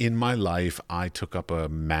been in my life. I took up a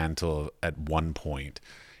mantle at one point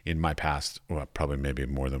in my past, well, probably maybe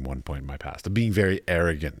more than one point in my past, of being very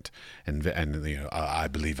arrogant and I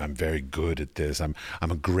believe I'm very good at this. I'm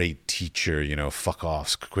a great teacher. Fuck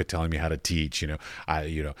off. Quit telling me how to teach.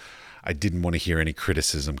 I didn't want to hear any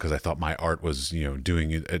criticism because I thought my art was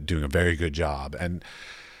doing a very good job, and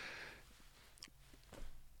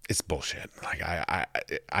it's bullshit. Like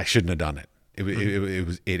I shouldn't have done it.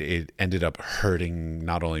 it ended up hurting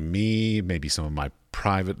not only me, maybe some of my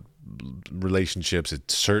private relationships.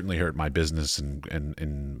 It certainly hurt my business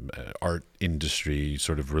and art industry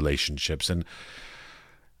sort of relationships. And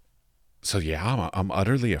so, yeah, I'm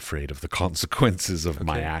utterly afraid of the consequences of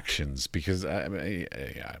my actions, because it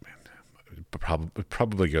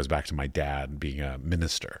probably goes back to my dad being a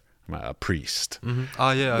minister, a priest. Mm-hmm.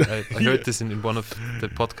 I heard this in one of the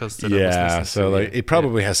podcasts that I was listening so to. Like it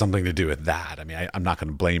probably has something to do with that. I mean, I'm not going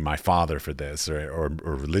to blame my father for this or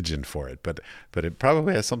religion for it, but it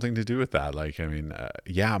probably has something to do with that. Like, I mean,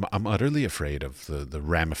 I'm utterly afraid of the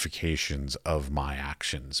ramifications of my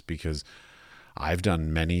actions, because I've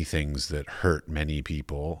done many things that hurt many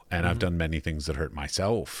people, and I've done many things that hurt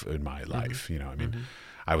myself in my life. You know, I mean,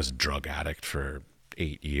 I was a drug addict for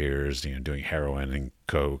 8 years, you know, doing heroin and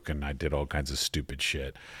coke, and I did all kinds of stupid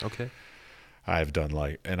shit. Okay. I've done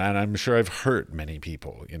and I'm sure I've hurt many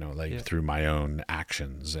people, you know, through my own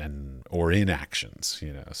actions or inactions,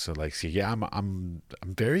 you know. So like, I'm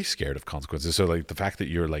very scared of consequences. So like the fact that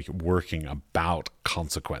you're like working about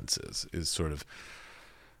consequences is sort of,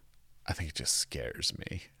 I think it just scares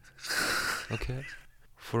me. Okay.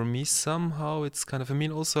 For me, somehow it's kind of, I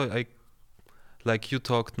mean, also like you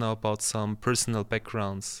talked now about some personal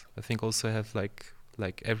backgrounds. I think also I have like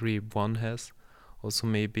everyone has also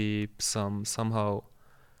maybe somehow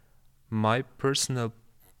my personal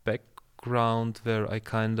background, where I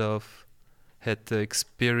kind of had the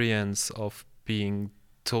experience of being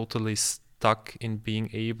totally stuck in being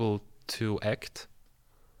able to act.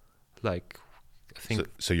 Like, I think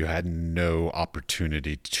so you had no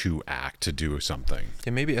opportunity to act, to do something.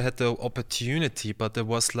 Yeah, maybe I had the opportunity, but there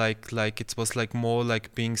was like it was like more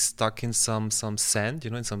like being stuck in some sand,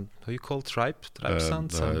 you know, in some, how you call sand,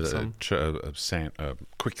 sand,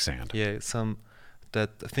 quicksand. Yeah, some that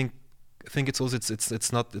I think it's also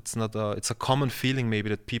it's not it's a common feeling maybe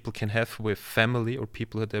that people can have with family or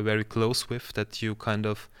people that they're very close with, that you can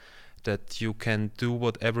do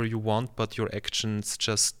whatever you want, but your actions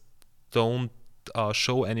just don't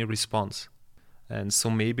show any response. And so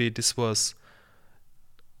maybe this was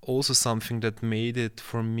also something that made it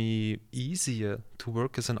for me easier to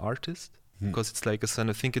work as an artist, because it's like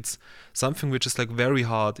I think it's something which is like very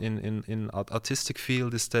hard in artistic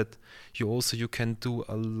field, is that you can do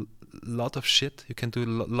a lot of shit, you can do a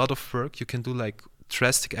lot of work, you can do like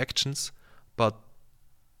drastic actions, but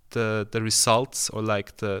the results or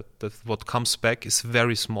like the what comes back is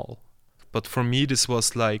very small. But for me this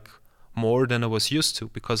was like more than I was used to,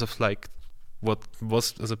 because of like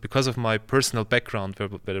because of my personal background,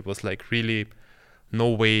 where it was like really no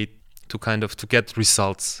way to kind of to get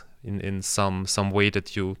results in some way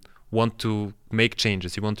that you want to make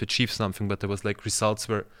changes, you want to achieve something, but there was like results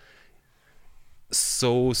were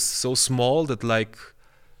so small that like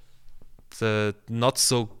the not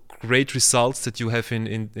so great results that you have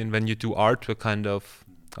in when you do art were kind of,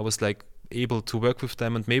 I was like able to work with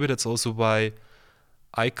them. And maybe that's also why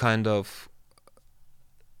I kind of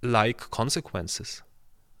like consequences,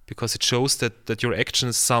 because it shows that your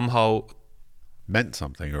actions somehow meant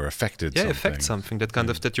something or affected something. Affect something, that kind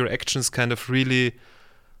of that your actions kind of really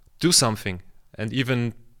do something. And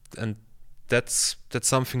that's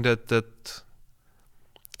something that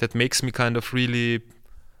makes me kind of really,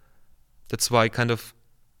 that's why kind of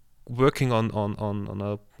working on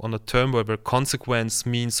a term where consequence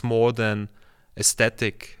means more than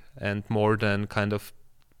aesthetic and more than kind of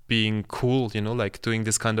being cool, you know, like doing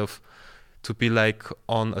this kind of, to be like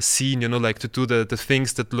on a scene, you know, like to do the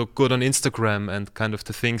things that look good on Instagram, and kind of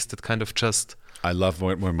the things that kind of just... I love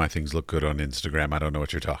when my things look good on Instagram. I don't know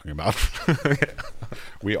what you're talking about.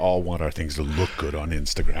 We all want our things to look good on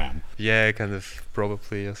Instagram. Yeah, kind of,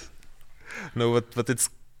 probably, yes. No, but it's...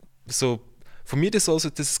 So, for me, this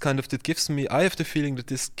kind of, it gives me... I have the feeling that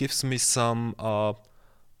this gives me some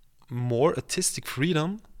more artistic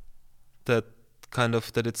freedom, that kind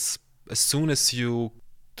of, that it's, as soon as you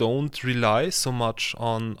don't rely so much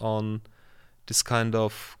on this kind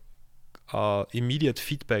of immediate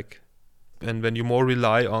feedback, and when you more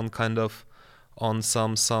rely on kind of on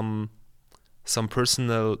some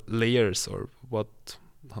personal layers, or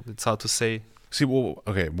it's hard to say. See, well,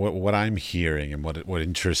 okay, what I'm hearing and what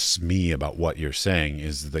interests me about what you're saying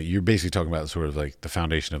is that you're basically talking about sort of like the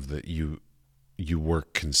foundation of that you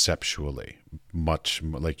work conceptually, much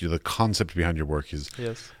like the concept behind your work is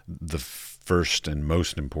the first and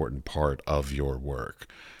most important part of your work,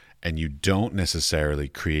 and you don't necessarily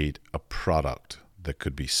create a product that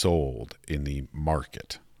could be sold in the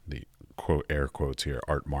market, the quote air quotes here,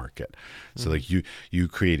 art market. So like you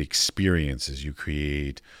create experiences, you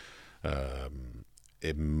create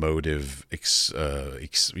emotive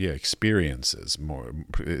experiences more.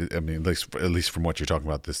 I mean, at least from what you're talking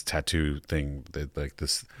about, this tattoo thing, that like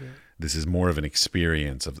this is more of an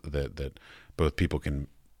experience of that both people can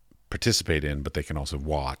participate in, but they can also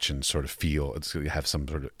watch and sort of feel, have some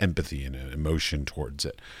sort of empathy and emotion towards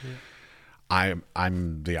it. I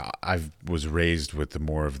was raised with the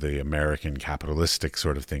more of the American capitalistic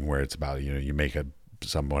sort of thing, where it's about, you make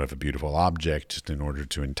somewhat of a beautiful object just in order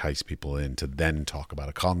to entice people in to then talk about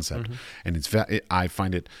a concept. And I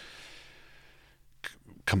find it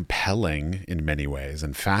compelling in many ways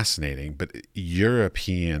and fascinating. But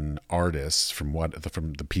European artists, from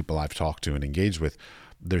the people I've talked to and engaged with,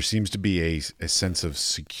 there seems to be a sense of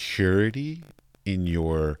security in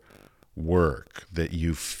your work, that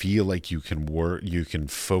you feel like you can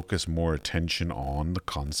focus more attention on the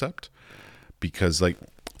concept. Because, like,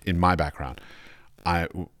 in my background,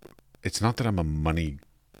 it's not that I'm a money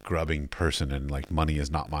grubbing person and like money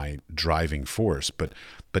is not my driving force, but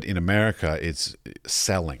in America it's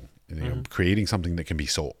selling, creating something that can be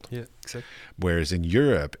sold. Yeah, exactly. Whereas in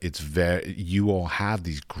Europe, you all have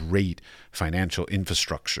these great financial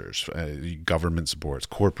infrastructures, government supports,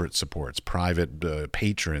 corporate supports, private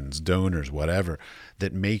patrons, donors, whatever,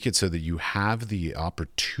 that make it so that you have the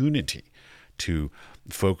opportunity to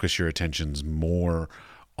focus your attentions more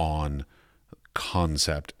on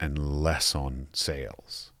concept and less on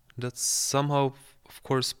sales. That's somehow, of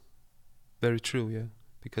course, very true. Yeah,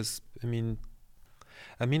 because I mean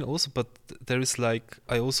also, but there is like,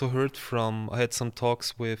 I also heard I had some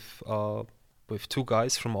talks with two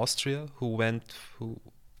guys from Austria who went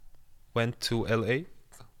to LA.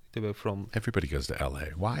 They were from. Everybody goes to LA.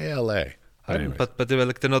 Why LA? But they were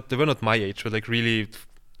like, they were not my age. They were like really,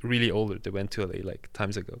 really older. They went to LA like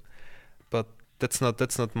times ago. But that's not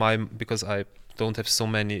because I don't have so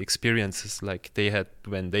many experiences like they had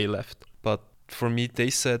when they left. But for me, they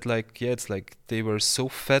said like, yeah, it's like they were so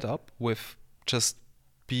fed up with just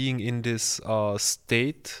being in this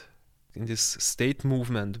state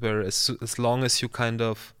movement, where as long as you kind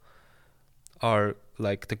of are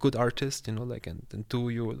like the good artist, like and do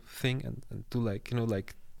your thing and do like,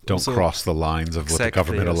 like, don't also cross the lines of what the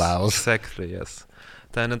government allows. Exactly, yes.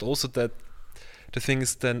 Then, and also that the thing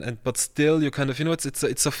is then, but still you kind of,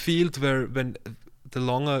 it's a field where when the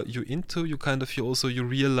longer you're into, you kind of, you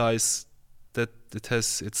realize that it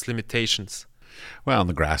has its limitations. Well, and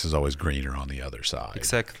the grass is always greener on the other side.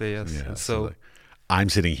 Exactly, yes. Yeah, so like, I'm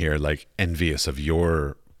sitting here like envious of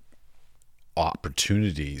your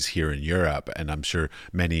opportunities here in Europe, and I'm sure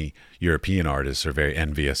many European artists are very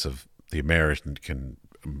envious of the American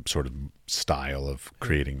sort of style of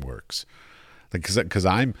creating works. Because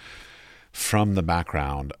I'm from the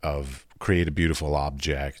background of create a beautiful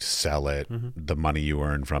object, sell it, the money you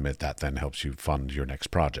earn from it, that then helps you fund your next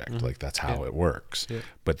project. Like, that's how it works. Yeah.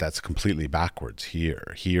 But that's completely backwards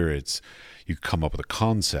here. Here it's, you come up with a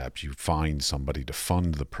concept, you find somebody to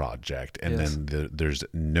fund the project, and then there's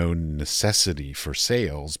no necessity for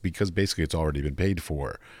sales, because basically it's already been paid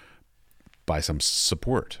for by some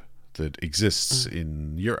support that exists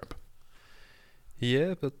in Europe.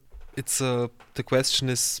 Yeah, but it's the question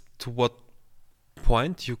is to what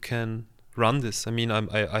point you can run this. I mean,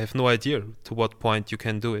 I have no idea to what point you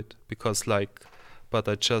can do it, because but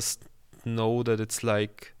I just know that it's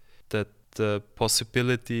like that the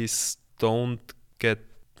possibilities don't get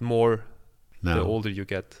more the older you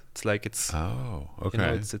get. It's like it's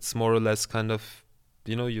it's more or less kind of,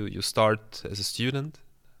 you start as a student,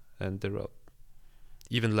 and there are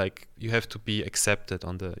even like you have to be accepted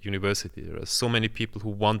on the university. There are so many people who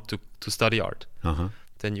want to study art.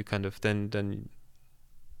 Then you kind of then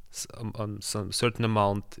some certain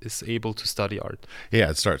amount is able to study art. Yeah,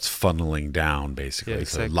 it starts funneling down basically. Yeah,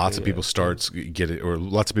 exactly, so lots of people get it, or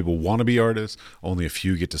lots of people want to be artists. Only a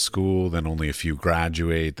few get to school, then only a few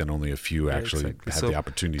graduate, then only a few actually have the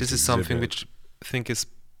opportunity. This is something which I think is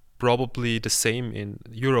probably the same in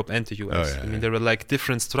Europe and the US. I mean, there are like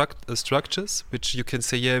different structures, which you can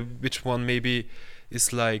say, which one maybe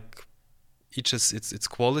is like each has its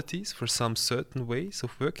qualities for some certain ways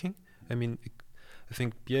of working. I mean, I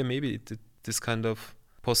think, maybe this kind of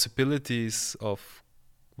possibilities of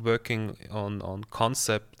working on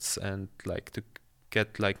concepts and like to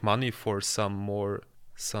get like money for some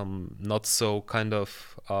not so kind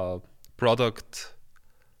of product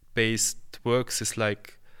based works is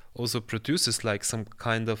like also produces like some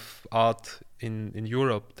kind of art in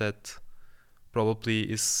Europe that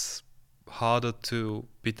probably is harder to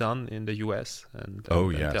be done in the US and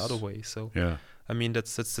the other way. So I mean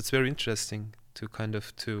that's very interesting to kind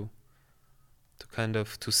of to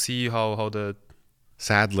see how the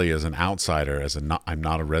sadly, as an outsider, I'm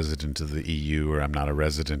not a resident of the EU, or I'm not a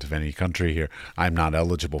resident of any country here. I'm not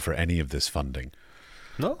eligible for any of this funding.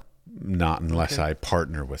 No? Not unless I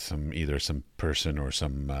partner with either some person or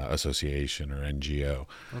some association or NGO.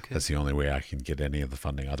 Okay. That's the only way I can get any of the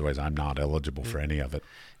funding. Otherwise, I'm not eligible for any of it.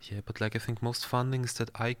 Yeah, but like I think most fundings that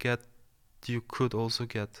I get, you could also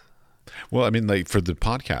get. Well, I mean, like for the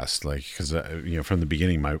podcast, like because from the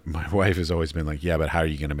beginning, my wife has always been like, yeah, but how are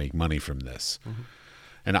you going to make money from this? Mm-hmm.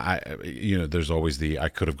 And there's always I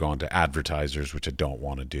could have gone to advertisers, which I don't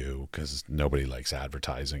want to do because nobody likes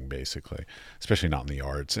advertising, basically, especially not in the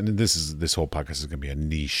arts. And this whole podcast is going to be a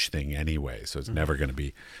niche thing anyway, so it's never going to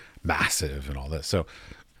be massive and all that. So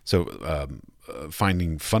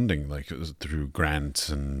finding funding like through grants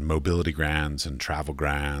and mobility grants and travel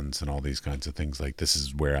grants and all these kinds of things, like this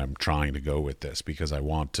is where I'm trying to go with this, because I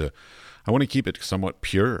want to keep it somewhat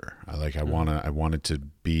pure. I want it to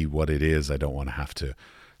be what it is. I don't want to have to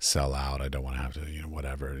sell out. I don't want to have to,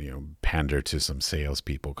 pander to some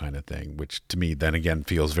salespeople kind of thing, which to me then again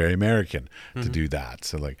feels very American to do that.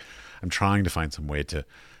 So like I'm trying to find some way to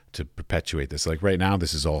perpetuate this. Like right now,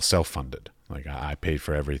 this is all self-funded. Like I paid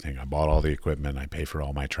for everything. I bought all the equipment. I pay for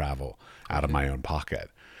all my travel out of my own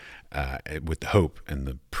pocket, with the hope and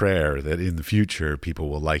the prayer that in the future people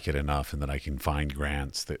will like it enough and that I can find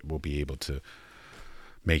grants that will be able to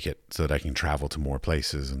make it so that I can travel to more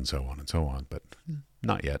places and so on and so on. But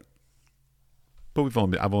not yet. But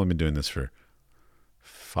I've only been doing this for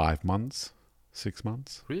 5 months, 6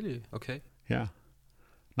 months. Really? Okay. Yeah.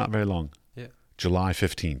 Not very long. Yeah. July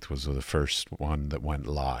 15th was the first one that went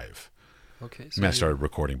live. Okay. So I started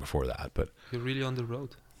recording before that, but you're really on the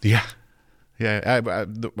road. Yeah. Yeah.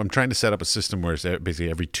 I'm trying to set up a system where it's basically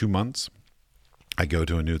every 2 months I go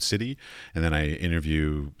to a new city and then I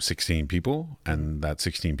interview 16 people, and that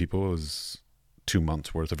 16 people is 2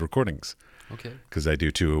 months worth of recordings. Okay. Because I do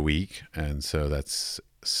 2 a week, and so that's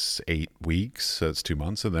 8 weeks, so it's 2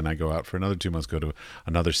 months, and then I go out for another 2 months, go to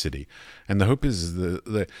another city. And the hope is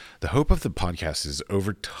the hope of the podcast is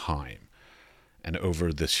over time and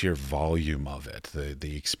over the sheer volume of it,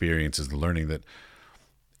 the experiences, the learning, that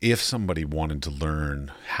if somebody wanted to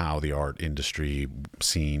learn how the art industry,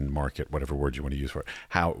 scene, market, whatever word you want to use for it,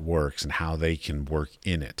 how it works and how they can work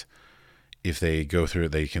in it, if they go through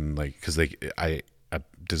it, they can, like, because I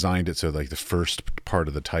designed it so like the first part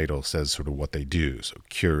of the title says sort of what they do. So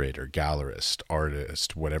curator, gallerist,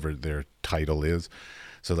 artist, whatever their title is.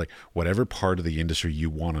 So like whatever part of the industry you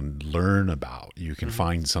want to learn about, you can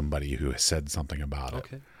find somebody who has said something about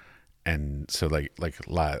it. And so like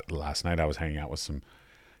last night I was hanging out with some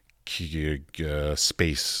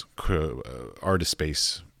artist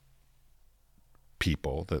space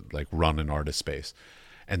people that like run an artist space.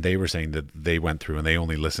 And they were saying that they went through and they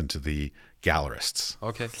only listened to the gallerists.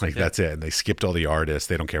 Okay. Like that's it. And they skipped all the artists.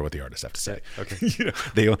 They don't care what the artists have to say. Okay.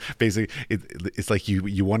 They basically, it's like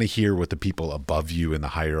you want to hear what the people above you in the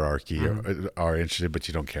hierarchy are interested, but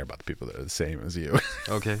you don't care about the people that are the same as you.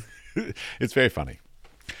 Okay. It's very funny.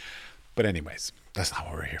 But anyways, that's not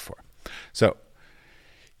what we're here for. So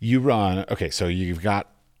you run, so you've got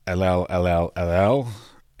LLLLL,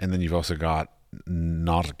 and then you've also got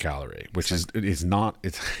Notgalerie, which is not,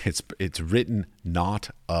 it's written not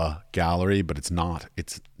a gallery, but it's not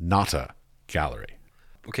a gallery.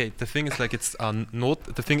 Okay, the thing is like it's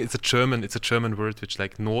it's a German word, which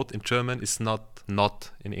like Not in German is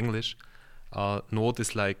not in English. Not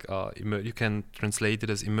is like you can translate it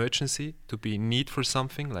as emergency, to be in need for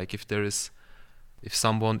something. Like if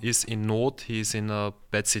someone is in Not, he is in a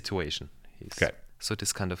bad situation. Okay. So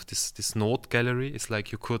this kind of this Notgalerie is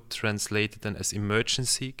like, you could translate it then as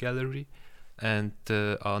emergency gallery, and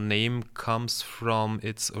our name comes from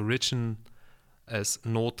its origin as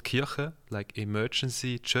Notkirche, like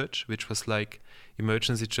emergency church, which was like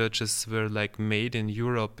emergency churches were like made in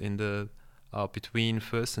Europe in the between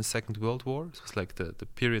First and Second World War. It was like the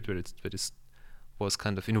period where it was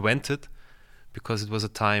kind of invented, because it was a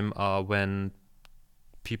time when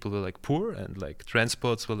people were like poor, and like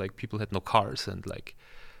transports were like, people had no cars, and like,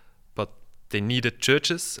 but they needed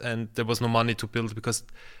churches, and there was no money to build, because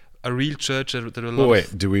a real church, there are a lot.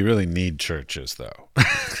 Wait, do we really need churches though?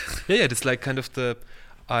 yeah, it's like kind of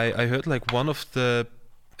I heard like one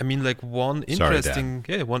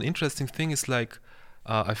interesting thing is like,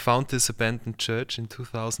 I found this abandoned church in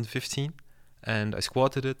 2015, and I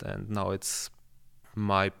squatted it, and now it's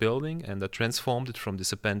my building, and I transformed it from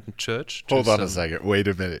this abandoned church. Hold on a second. Wait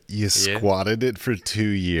a minute. You squatted it for 2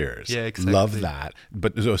 years. Yeah, exactly. Love that.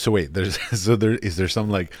 But so wait. Is there some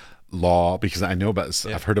like law? Because I know about.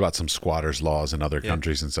 I've heard about some squatters' laws in other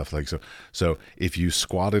countries and stuff like so. So if you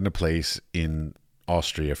squat in a place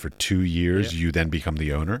Austria for 2 years, you then become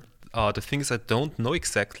the owner? The thing is, I don't know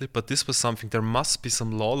exactly, but this was something. There must be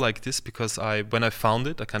some law like this, because when I found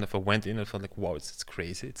it, I went in and felt like, wow, it's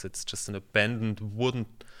crazy. It's just an abandoned wooden.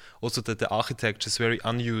 Also, that the architecture is very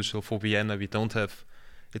unusual for Vienna. We don't have.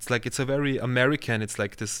 It's a very American. It's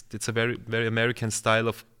like this. It's a very very American style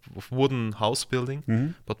of wooden house building,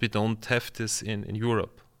 but we don't have this in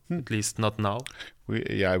Europe. At least not now.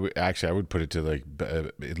 I would put it to like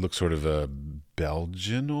it looks sort of a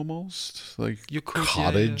Belgian almost, like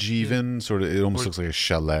cottage even. Sort of, it almost looks like a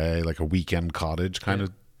chalet, like a weekend cottage kind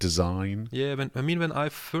of design. Yeah, when I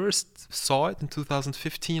first saw it in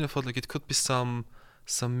 2015, I thought like it could be some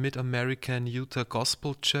mid-American Utah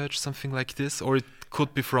gospel church, something like this, or it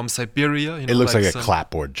could be from Siberia. It looks like a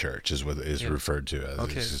clapboard church is what is referred to as.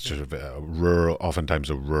 Okay. It's sort of a rural, oftentimes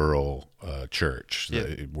a rural church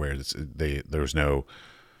where there was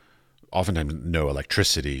oftentimes no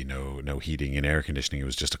electricity, no heating and air conditioning. It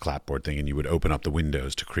was just a clapboard thing, and you would open up the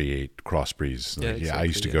windows to create cross breeze. I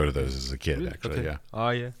used to go to those as a kid, actually. Okay. Yeah. Oh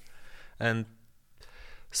yeah, and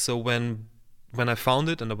so when I found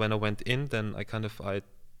it and when I went in, then I tried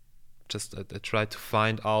to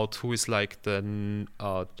find out who is like the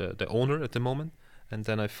owner at the moment, and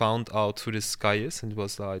then I found out who this guy is, and it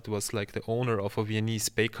was like the owner of a Viennese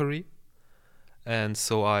bakery, and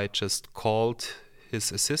so I just called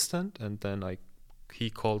his assistant, and then he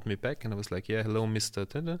called me back, and I was like, yeah, hello, Mr.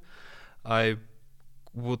 Tender. I'm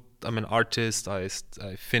an artist. I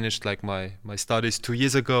finished like my studies 2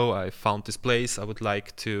 years ago. I found this place. I would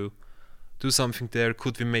like to do something there.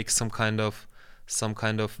 Could we make some kind of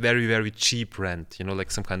very, very cheap rent,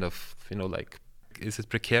 like some kind of, like, is it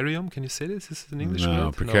precarium? Can you say this? Is it an English word?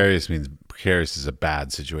 No, precarious means precarious is a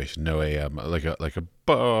bad situation. No, like a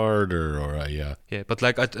barter or a Yeah, but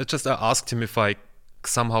like I asked him if I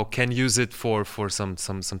somehow can use it for some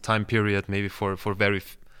time period, maybe for very,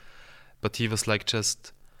 but he was like,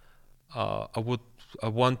 just I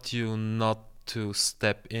want you not to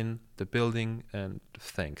step in the building, and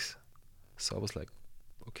thanks. So I was like,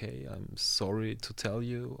 okay, I'm sorry to tell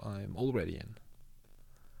you, I'm already in.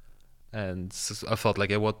 And so I thought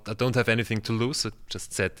like, I don't have anything to lose, so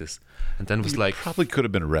just said this. And then was like, probably could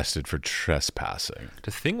have been arrested for trespassing.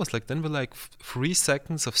 The thing was like, then were like 3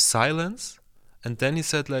 seconds of silence, and then he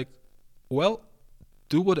said like, well,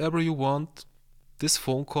 do whatever you want. This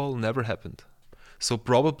phone call never happened. So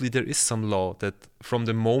probably there is some law that from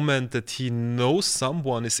the moment that he knows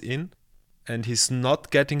someone is in, and he's not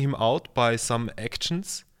getting him out by some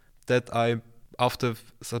actions, that after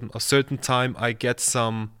a certain time I get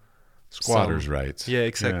some squatters' rights. Yeah,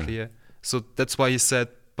 exactly. Yeah. So that's why he said,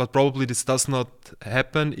 but probably this does not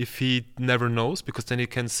happen if he never knows, because then he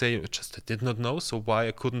can say, I did not know, so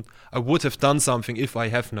why I would have done something if I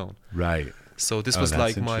have known. Right. So this was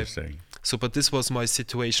like but this was my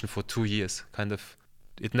situation for 2 years. Kind of,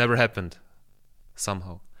 it never happened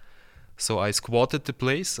somehow. So I squatted the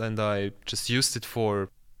place, and I just used it for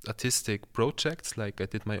artistic projects. Like I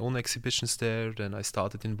did my own exhibitions there. Then I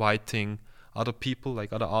started inviting other people,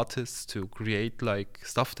 like other artists, to create like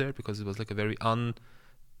stuff there, because it was like a very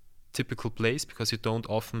untypical place, because you don't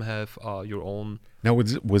often have your own. Now,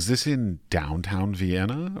 was this in downtown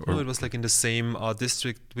Vienna? Or? No, it was like in the same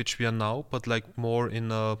district which we are now, but like more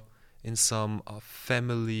in some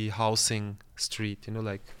family housing street,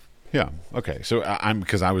 like. Yeah. Okay. So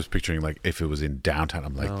because I was picturing like if it was in downtown,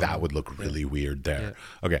 I'm like that would look really weird there.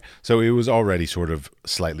 Yeah. Okay. So it was already sort of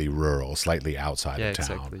slightly rural, slightly outside of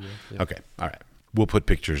town. Exactly. Yeah. Okay. All right. We'll put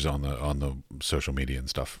pictures on the social media and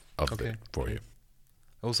stuff of it for you.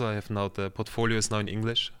 Also, I have now the portfolio is now in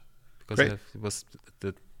English, because Great. It was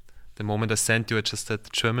the moment I sent you, I just had the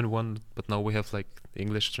German one, but now we have like the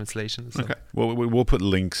English translation. So. Okay. Well, we'll put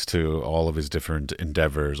links to all of his different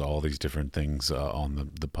endeavors, all these different things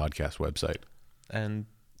on the podcast website. And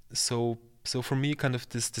so for me, kind of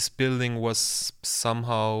this building was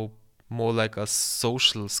somehow more like a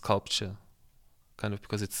social sculpture, kind of,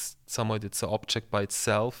 because it's an object by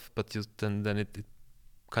itself, but then it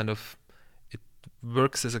kind of it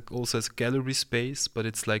works also as a gallery space, but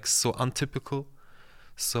it's like so untypical.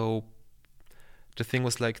 So the thing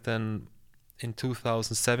was like, then in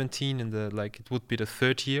 2017, it would be the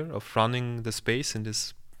 3rd year of running the space in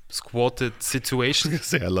this squatted situation.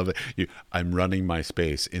 I love it. I'm running my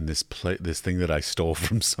space in this thing that I stole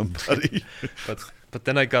from somebody. But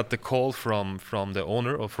then I got the call from the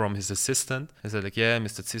owner or from his assistant. He said like, yeah,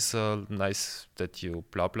 Mr. Zisser, nice that you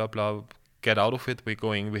blah blah blah. Get out of it. We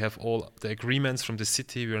have all the agreements from the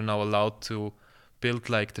city. We are now allowed to build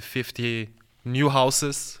like the 50 new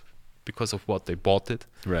houses because of what they bought it.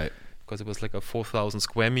 Right. Because it was like a 4,000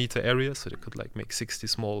 square meter area, so they could like make 60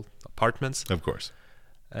 small apartments. Of course.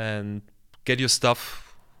 and get your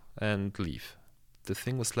stuff and leave. The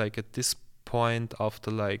thing was like at this point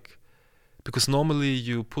after like, because normally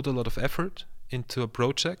you put a lot of effort into a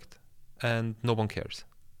project and no one cares.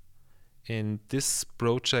 In this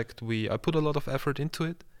project, I put a lot of effort into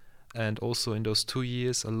it, and also in those 2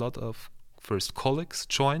 years, a lot of first colleagues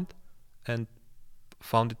joined and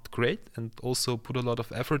found it great, and also put a lot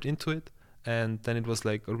of effort into it. And then it was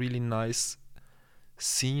like a really nice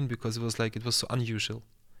scene because it was so unusual,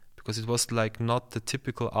 because it was like not the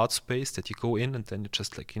typical art space that you go in and then you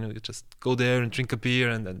just like, you just go there and drink a beer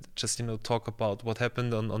and then just, talk about what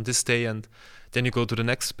happened on this day, and then you go to the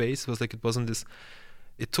next space. It was like, it wasn't this.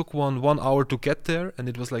 It took one hour to get there, and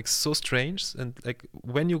it was like so strange. And like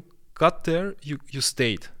when you got there, you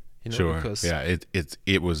stayed. Sure. Because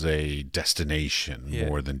it was a destination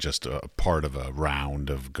more than just a part of a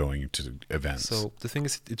round of going to events. So the thing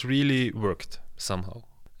is, it really worked somehow.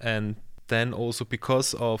 And then also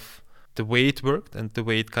because of the way it worked and the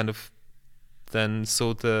way it kind of then,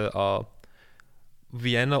 so the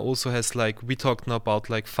Vienna also has like, we talked now about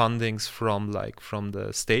like fundings from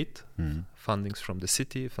the state, fundings from the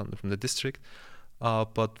city, from the district.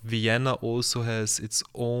 But Vienna also has its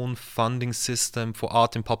own funding system for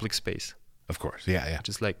art in public space. Of course, yeah. Which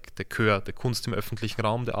is like the Kör, the Kunst im öffentlichen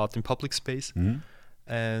Raum, the art in public space.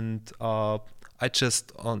 And I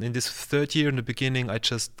just, in this third year in the beginning,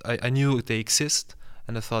 I knew they exist.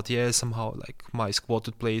 And I thought, somehow like my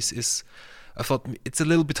squatted place I thought it's a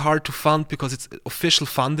little bit hard to fund because it's official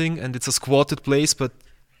funding and it's a squatted place, but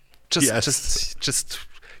just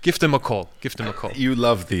give them a call. You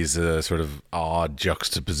love these sort of odd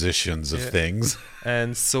juxtapositions of things.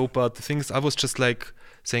 And so, but the thing is, I was just like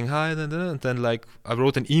saying hi, and then like I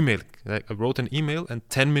wrote an email. And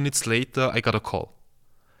 10 minutes later, I got a call.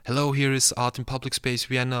 Hello, here is Art in Public Space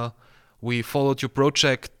Vienna. We followed your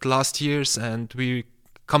project last year's, and we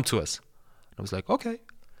come to us. I was like, okay.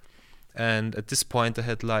 And at this point, I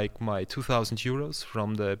had like my 2,000 euros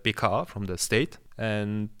from the BKA, from the state,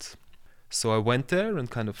 and so I went there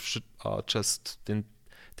and kind of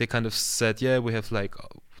they kind of said, they have like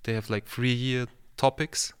 3-year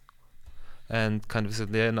topics, and kind of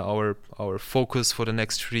said then our focus for the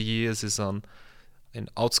next 3 years is in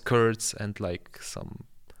outskirts and like some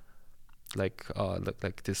like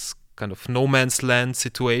this kind of no man's land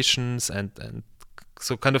situations, and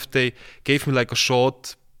so kind of they gave me like a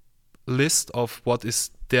short list of what is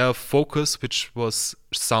their focus, which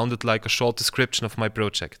sounded like a short description of my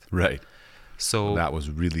project. Right. So that was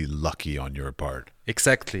really lucky on your part.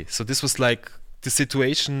 Exactly. So this was like the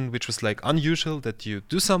situation which was like unusual, that you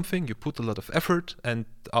do something, you put a lot of effort, and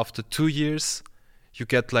after 2 years you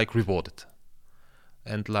get like rewarded.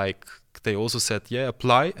 And like they also said,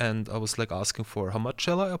 apply. And I was like asking for how much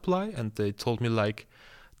shall I apply? And they told me like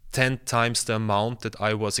 10 times the amount that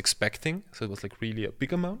I was expecting. So it was like really a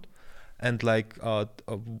big amount. And like a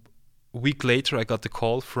week later, I got the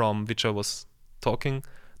call from which I was talking,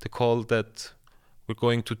 the call that we're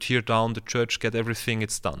going to tear down the church, get everything,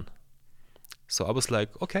 it's done. So I was like,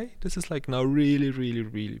 okay, this is like now really, really,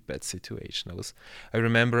 really bad situation. I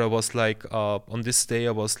remember I was like, on this day,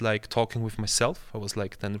 I was like talking with myself. I was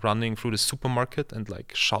like then running through the supermarket and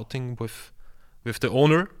like shouting with the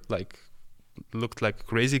owner, like looked like a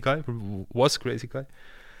crazy guy, was a crazy guy.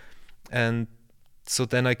 And so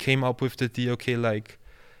then I came up with the idea, okay, like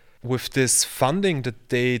with this funding that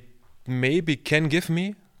they maybe can give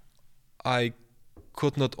me, I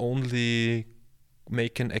could not only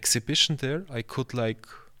make an exhibition there, I could like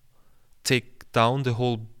take down the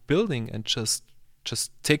whole building and just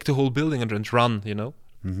take the whole building and run,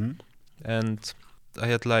 Mm-hmm. And I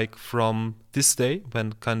had like from this day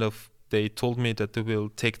when kind of they told me that they will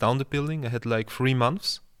take down the building, I had like 3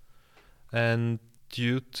 months, and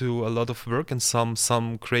due to a lot of work and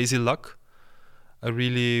some crazy luck, I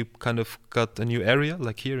really kind of got a new area,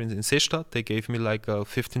 like here in Seestadt. They gave me like a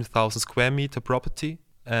 15,000 square meter property,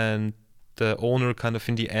 and the owner kind of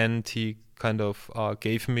in the end, he kind of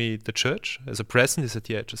gave me the church as a present. He said,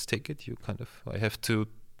 just take it. You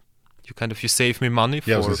save me money.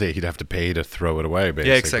 I was going to say, he'd have to pay to throw it away,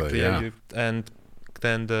 basically. Yeah, exactly. And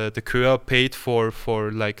then the Kör paid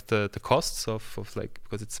for like the costs of like,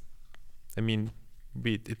 because it's,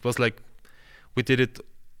 it was like we did it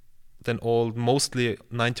then mostly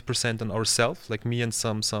 90% on ourselves, like me and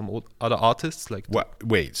some other artists. Like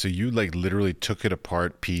wait, so you like literally took it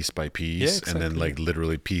apart piece by piece, exactly, and then like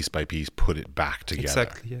literally piece by piece put it back together.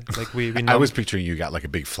 Exactly, yeah. Like we I was picturing you got like a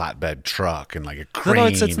big flatbed truck and like a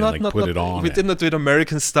crane it's not, and like put it on. We did not do it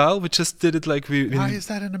American style. We just did it like Why is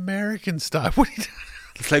that an American style? What are you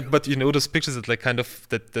It's like, but those pictures that like kind of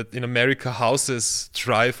that in America houses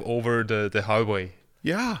drive over the highway.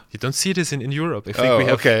 Yeah. You don't see this in Europe. I think Oh, we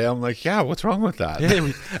have. okay. I'm like, yeah. What's wrong with that?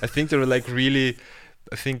 Yeah, I think there are like really,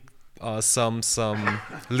 I think some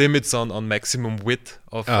limits on maximum width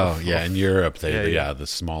of. Oh, of, yeah. of- In Europe, the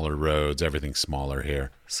smaller roads, everything's smaller here.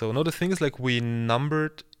 So another thing is like we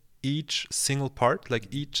numbered each single part,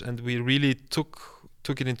 and we really took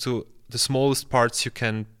it into the smallest parts you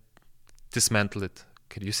can dismantle it.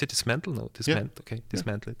 Can you say dismantle? No, dismantle. Yeah. Okay,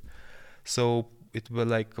 dismantle it. So it were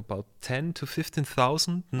like about 10 to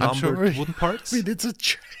 15,000 I'm numbered sure. wooden parts. I mean,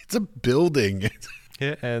 it's a building.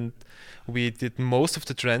 Yeah, and we did most of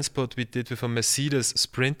the transport we did with a Mercedes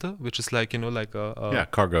Sprinter, which is like, like a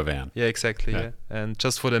Cargo van. yeah, exactly. Yeah. Yeah. And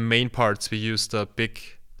just for the main parts, we used a big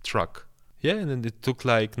truck. Yeah, and then it took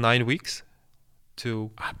like 9 weeks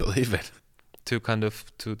to I believe it.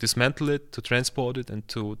 to dismantle it, to transport it, and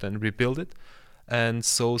to then rebuild it. And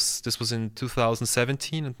so this was in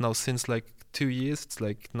 2017, and now since like 2 years, it's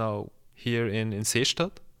like now here in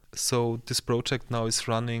Seestadt. So this project now is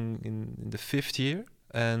running in the 5th year,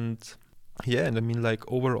 and yeah, and I mean like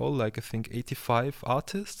overall, like I think 85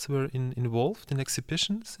 artists were involved in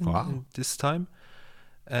exhibitions in this time,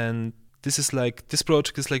 and this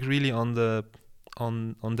project is like really on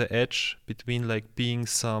the edge between like being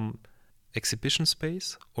some exhibition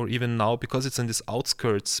space, or even now, because it's in this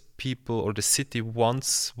outskirts, people or the city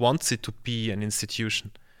wants it to be an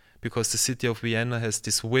institution, because the city of Vienna has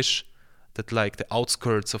this wish that like the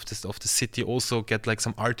outskirts of the city also get like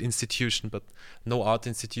some art institution, but no art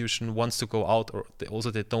institution wants to go out, or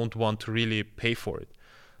they don't want to really pay for it.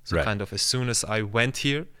 So Right. kind of as soon as I went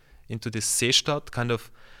here into this Seestadt, kind of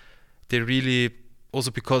they really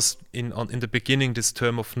also, because in the beginning this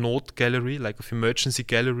term of Notgalerie, like of emergency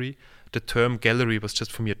gallery, the term gallery was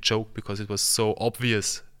just for me a joke, because it was so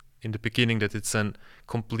obvious in the beginning that it's an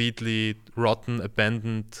completely rotten,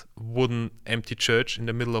 abandoned, wooden, empty church in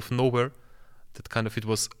the middle of nowhere. That kind of it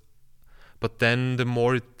was. But then the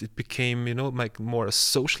more it became, like more a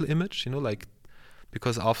social image, like,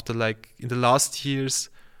 because after like in the last years,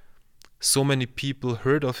 so many people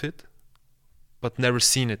heard of it, but never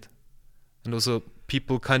seen it. And also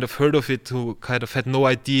people kind of heard of it who kind of had no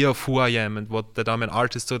idea of who I am and that I'm an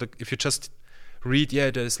artist. So that if you just read,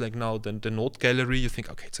 there's like now the Notgalerie, you think,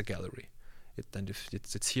 okay, it's a gallery. Then if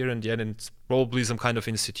it's here, and then it's probably some kind of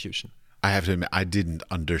institution. I have to admit, I didn't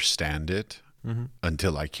understand it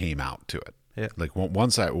until I came out to it. Yeah. Like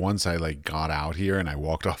once I like got out here and I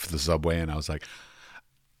walked off the subway, and I was like,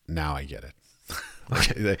 now I get it.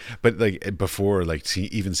 Okay. But like before, like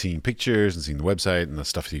even seeing pictures and seeing the website and the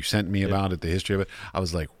stuff that you sent me about it, the history of it, I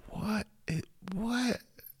was like, what?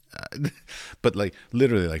 But like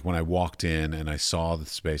literally, like when I walked in and I saw the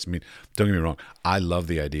space, I mean, don't get me wrong, I love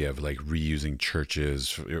the idea of like reusing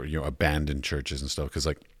churches, abandoned churches and stuff. Because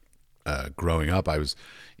like growing up, I was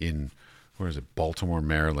in, where is it, Baltimore,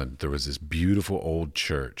 Maryland. There was this beautiful old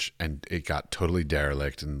church, and it got totally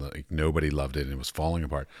derelict, and like nobody loved it, and it was falling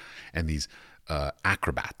apart. And these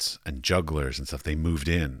acrobats and jugglers and stuff, they moved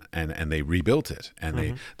in and they rebuilt it,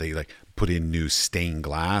 and they like put in new stained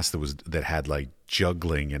glass that had like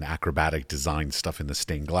juggling and acrobatic design stuff in the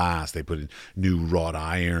stained glass. They put in new wrought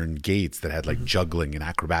iron gates that had like juggling and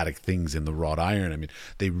acrobatic things in the wrought iron. I mean,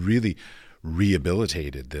 they really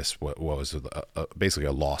rehabilitated this, what was basically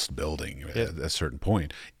a lost building at a certain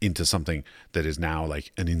point, into something that is now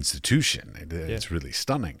like an institution. It's really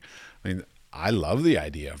stunning. I mean, I love the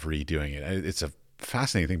idea of redoing it. It's a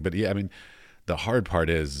fascinating thing. But yeah, I mean, the hard part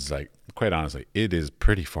is like, quite honestly, it is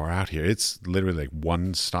pretty far out here. It's literally like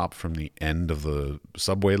one stop from the end of the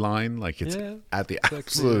subway line. Like it's at the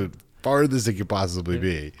absolute farthest it could possibly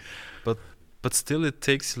be. But still, it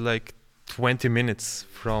takes like 20 minutes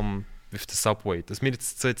with the subway. This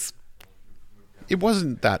means it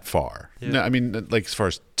wasn't that far. Yeah. No, I mean, like as far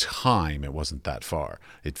as time, it wasn't that far.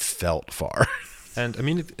 It felt far. And I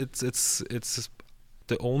mean, it's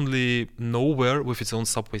the only nowhere with its own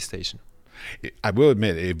subway station. I will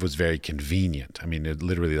admit, it was very convenient. I mean, it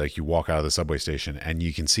literally, like, you walk out of the subway station and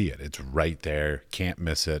you can see it. It's right there. Can't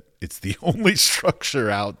miss it. It's the only structure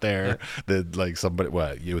out there that, like,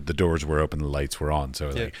 the doors were open, the lights were on. So,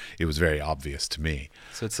 like, it was very obvious to me.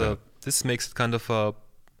 So this makes it kind of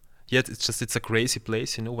it's a crazy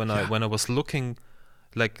place, when I was looking,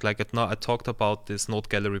 like I talked about this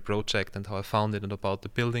Notgalerie project and how I found it and about the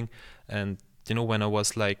building, and when I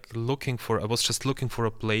was just looking for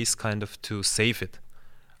a place kind of to save it.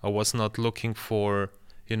 I was not looking for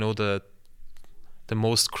the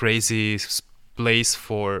most crazy place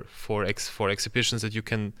for exhibitions that you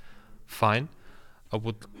can find. I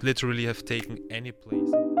would literally have taken any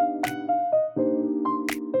place.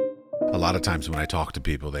 A lot of times when I talk to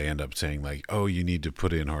people, they end up saying like, oh, you need to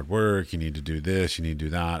put in hard work, you need to do this, you need to do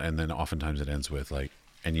that. And then oftentimes it ends with like,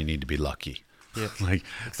 and you need to be lucky. Yeah,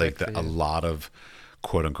 A lot of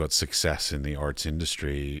quote unquote success in the arts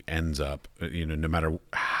industry ends up, no matter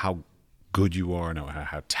how good you are, no matter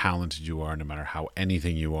how talented you are, no matter how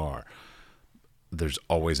anything you are, there's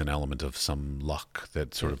always an element of some luck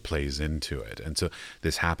that sort of plays into it. And so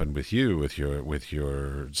this happened with you, with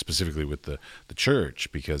your specifically with the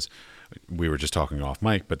church, because we were just talking off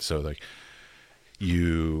mic, but so like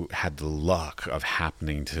you had the luck of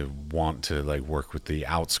happening to want to like work with the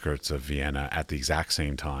outskirts of Vienna at the exact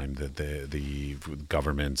same time that the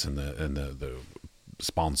governments and the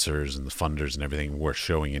sponsors and the funders and everything were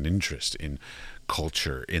showing an interest in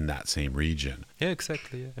culture in that same region. Yeah,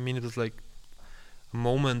 exactly. Yeah. I mean, it was like a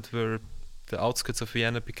moment where the outskirts of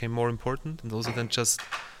Vienna became more important, and also then just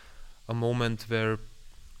a moment where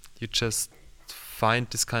you just find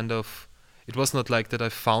this kind of, it was not like that I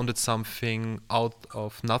founded something out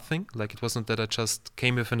of nothing, like it wasn't that I just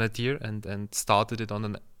came with an idea and started it on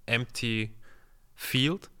an empty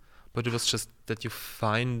field, but it was just that you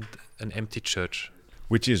find an empty church.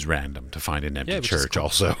 Which is random to find an empty church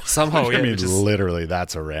also. Somehow, yeah. I mean, literally,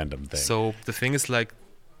 that's a random thing. So the thing is, like,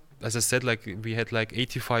 as I said, like we had like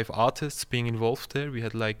 85 artists being involved there. We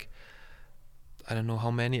had like, I don't know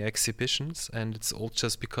how many exhibitions, and it's all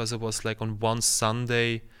just because I was like on one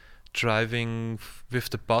Sunday driving with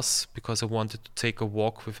the bus because I wanted to take a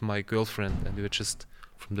walk with my girlfriend, and we were just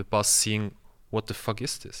from the bus seeing what the fuck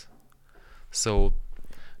is this. So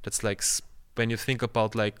that's like when you think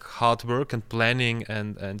about like hard work and planning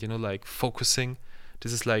and like focusing,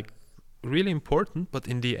 this is like really important, but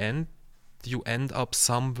in the end you end up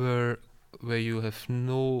somewhere where you have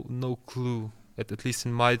no clue. At least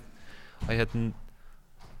in I hadn't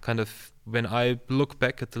kind of, when I look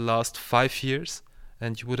back at the last 5 years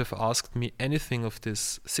and you would have asked me anything of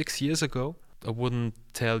this 6 years ago, I wouldn't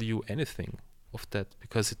tell you anything of that,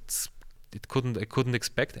 because I couldn't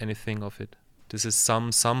expect anything of it. This is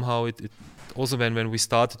somehow it also when we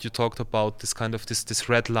started, you talked about this kind of this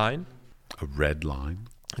red line. A red line?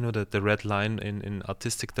 You know, the red line in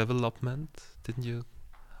artistic development, didn't you?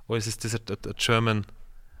 Or is this a German?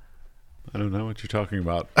 I don't know what you're talking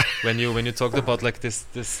about. when you talked about like this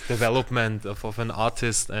development of an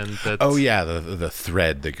artist and that. Oh yeah, the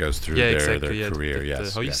thread that goes through their career.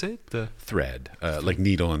 Yes. How you say it? The thread, like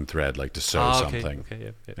needle and thread, like to sew something.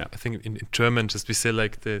 Okay, yeah. I think in German just we say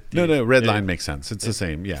like the no red line makes sense. It's the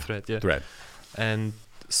same. Yeah. Thread. And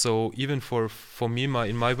so even for me,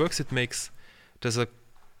 in my works, there's a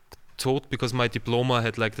total, because my diploma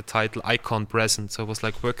had like the title icon present, so I was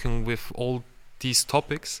like working with all these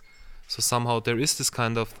topics. So somehow there is this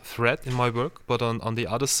kind of thread in my work, but on the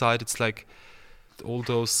other side, it's like all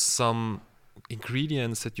those some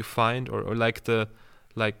ingredients that you find, or like the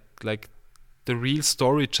real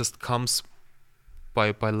story just comes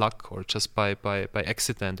by luck, or just by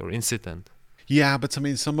accident or incident. Yeah, but I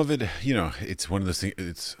mean, some of it, it's one of those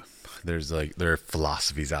things. There are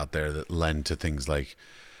philosophies out there that lend to things like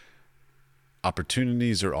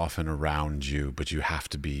opportunities are often around you, but you have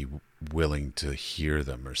to be willing to hear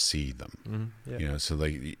them or see them. Yeah. So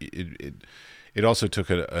like it also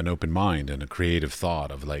took an open mind and a creative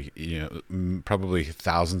thought of like, probably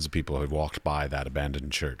thousands of people have walked by that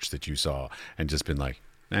abandoned church that you saw and just been like,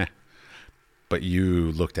 but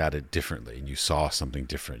you looked at it differently and you saw something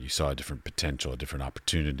different. You saw a different potential, a different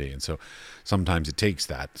opportunity. And so sometimes it takes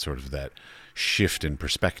that sort of that shift in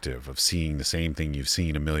perspective of seeing the same thing you've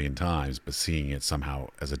seen a million times, but seeing it somehow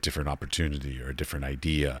as a different opportunity or a different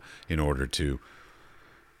idea in order to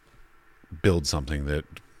build something that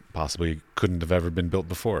possibly couldn't have ever been built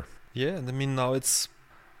before. Yeah, and I mean now it's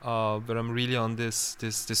where I'm really on this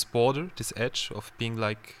border, this edge of being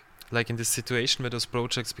like in this situation where those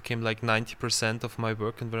projects became like 90% of my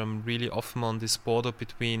work, and where I'm really often on this border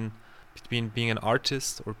between being an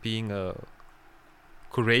artist or being a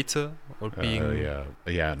curator or being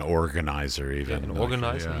an organizer, even an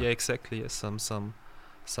organizer. Yeah, exactly. Yes, some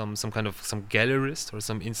kind of some gallerist, or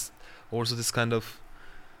also this kind of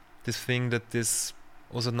this thing that this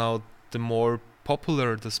also now the more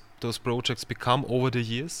popular those projects become over the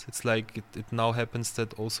years. It's like it now happens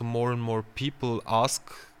that also more and more people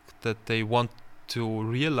ask that they want to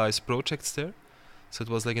realize projects there. So it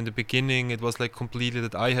was like in the beginning, it was like completely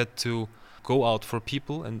that I had to go out for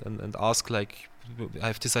people and ask like, I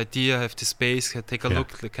have this idea, I have this space, take a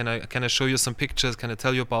look, like, can I show you some pictures, can I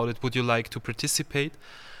tell you about it, would you like to participate?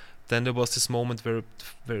 Then there was this moment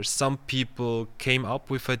where some people came up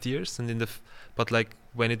with ideas, and but like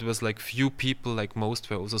when it was like few people, like most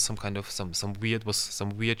were also some kind of some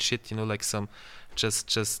weird shit, like some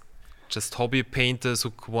just just hobby painters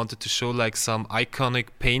who wanted to show like some iconic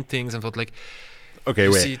paintings and thought like, okay,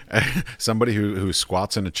 wait. Somebody who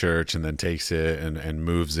squats in a church and then takes it and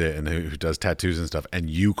moves it and who does tattoos and stuff, and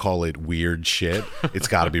you call it weird shit, it's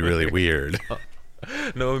got to be really weird.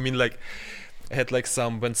 No, I mean like I had like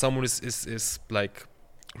when someone is like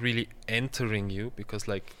really entering you, because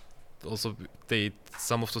like also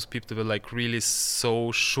some of those people were like really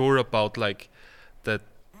so sure about like that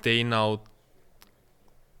they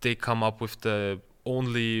come up with the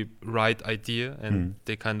only right idea, and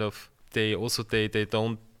they kind of they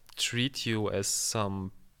don't treat you as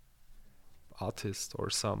some artist or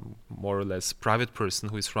some more or less private person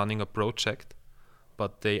who is running a project,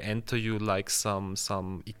 but they enter you like some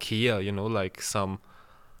IKEA, you know, like some.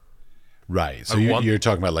 Right. So you're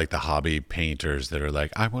talking about like the hobby painters that are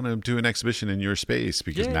like, I want to do an exhibition in your space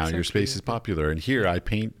because now your space is popular, and here I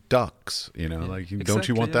paint ducks. You know, like don't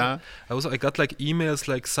you want that? I got like emails,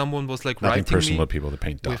 like someone was like nothing writing personal me to people that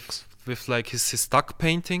paint ducks with like his duck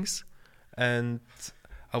paintings, and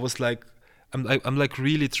I was like, I'm like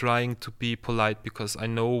really trying to be polite because I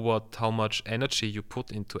know how much energy you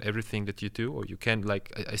put into everything that you do, or you can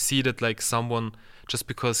like I see that like someone, just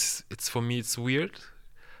because it's for me it's weird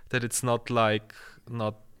that it's not like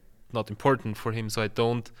not important for him, so I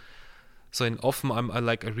don't. So in often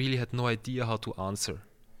I really had no idea how to answer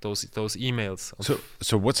those emails.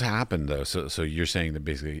 So what's happened though? So you're saying that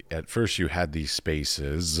basically at first you had these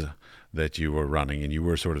spaces that you were running and you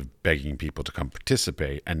were sort of begging people to come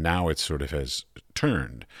participate, and now it sort of has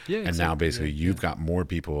turned. Yeah, and exactly. now basically you've got more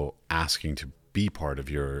people asking to be part of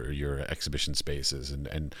your exhibition spaces,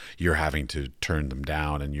 and you're having to turn them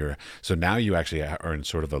down, and so now you actually are in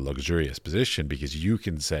sort of a luxurious position because you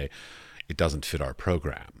can say it doesn't fit our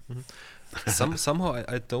program. Somehow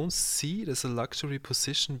I don't see it as a luxury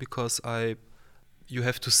position, because you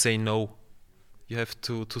have to say no. You have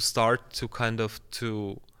to start to kind of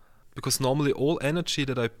because normally all energy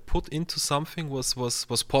that I put into something was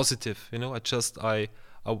positive, you know. I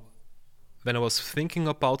when I was thinking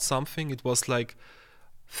about something, it was like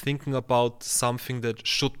thinking about something that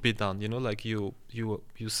should be done, you know, like you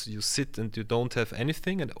sit and you don't have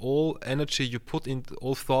anything, and all energy you put in,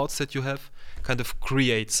 all thoughts that you have kind of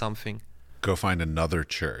create something. Go find another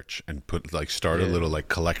church and start a little like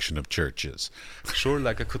collection of churches. Sure,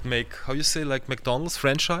 like I could make, how you say, like McDonald's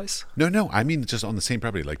franchise? No, I mean just on the same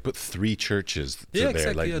property, like put 3 churches there.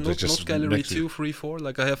 Exactly. Like, Notgalerie 2, 3, 4.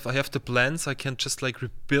 Like I have the plans, I can just like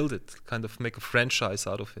rebuild it, kind of make a franchise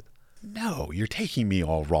out of it. No, you're taking me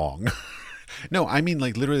all wrong. No, I mean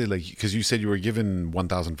like literally, like, because you said you were given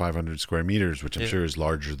 1,500 square meters, which I'm sure is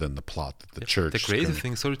larger than the plot that the church. The crazy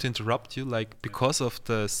thing, sorry to interrupt you, like because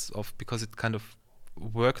it kind of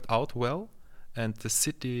worked out well, and the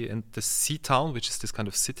city and the sea town, which is this kind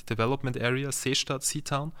of city development area, Seestadt Sea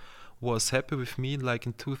Town, was happy with me. Like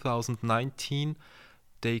in 2019,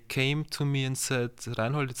 they came to me and said,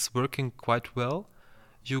 Reinhold, it's working quite well.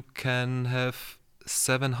 You can have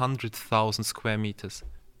 700,000 square meters.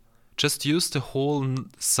 Just use the whole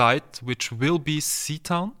site, which will be Sea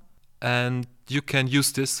Town, and you can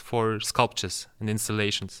use this for sculptures and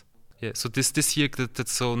installations. Yeah, so this year,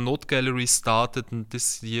 so Notgalerie started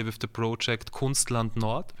this year with the project Kunstland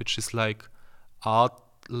Nord, which is like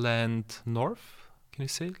Artland North. Can you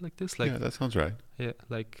say it like this? Like, yeah, that sounds right. Yeah,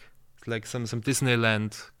 like some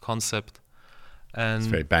Disneyland concept. And it's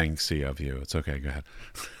very Banksy of you. It's okay, go ahead.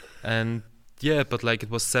 And yeah, but like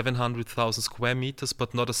it was 700,000 square meters,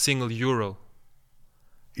 but not a single euro.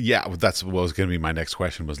 Yeah, well, that's what was going to be my next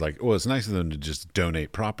question, was like, oh, it's nice of them to just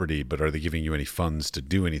donate property, but are they giving you any funds to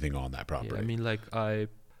do anything on that property? Yeah, I mean, like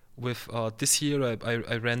this year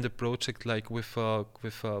I ran the project like with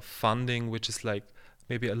funding, which is like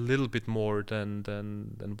maybe a little bit more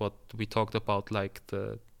than what we talked about, like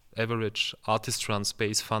the average artist run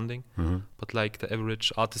space funding. But like the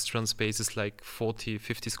average artist run space is like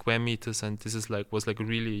 40-50 square meters, and this is was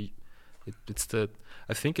really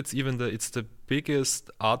I think it's the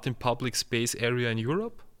biggest art in public space area in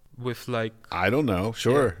Europe, with like, I don't know,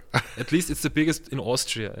 sure. Yeah, at least it's the biggest in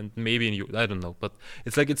Austria, and maybe in Europe, I don't know, but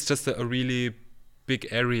it's just a really big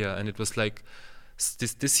area. And it was like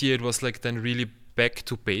this year it was like then really back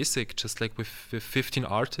to basic, just like with 15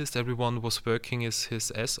 artists, everyone was working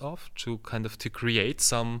his ass off to kind of to create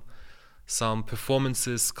some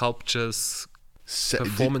performances, sculptures,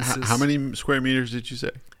 performances. How many square meters did you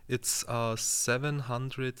say? It's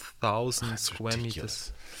 700,000 square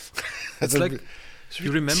ridiculous. Meters. It's like,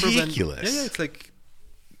 you remember ridiculous. When? Yeah, it's like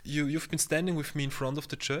you've been standing with me in front of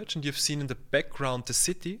the church, and you've seen in the background the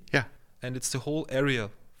city. Yeah, and it's the whole area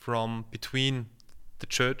from between the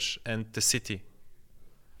church and the city.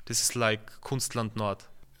 This is like Kunstland Nord.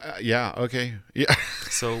 Yeah. Okay. Yeah.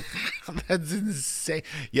 So That's insane.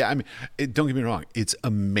 Yeah. I mean, don't get me wrong. It's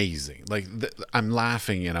amazing. Like I'm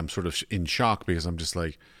laughing and I'm sort of in shock because I'm just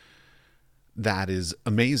like, that is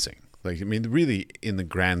amazing. Like, I mean, really, in the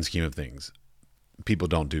grand scheme of things, people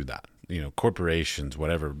don't do that. You know, corporations,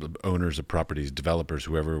 whatever, owners of properties, developers,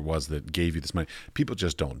 whoever it was that gave you this money, people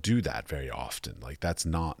just don't do that very often. Like, that's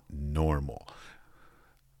not normal.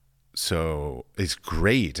 So it's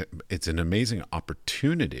great. It's an amazing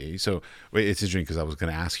opportunity. So it's interesting because I was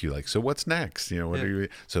going to ask you, like, so what's next? You know, what are you?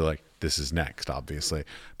 So like, this is next, obviously.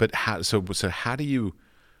 But how? So how do you?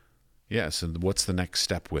 Yeah. So what's the next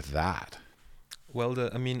step with that? Well,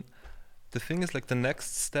 the thing is, like, the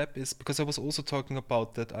next step is, because I was also talking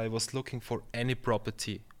about that I was looking for any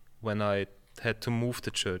property when I had to move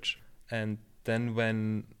the church. And then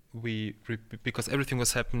when because everything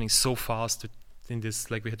was happening so fast in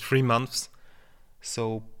this, like, we had 3 months.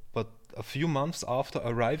 So, but a few months after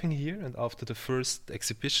arriving here and after the first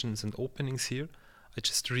exhibitions and openings here, I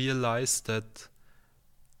just realized that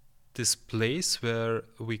this place where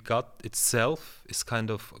we got itself is kind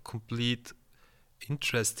of a complete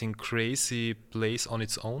interesting, crazy place on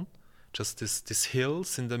its own. Just this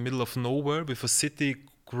hills in the middle of nowhere with a city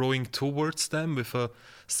growing towards them, with a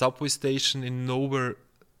subway station in nowhere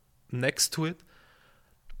next to it.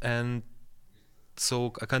 And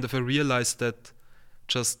so I kind of realized that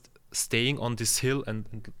just staying on this hill and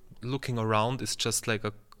looking around is just like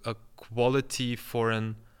a quality for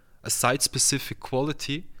a site-specific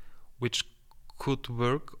quality which could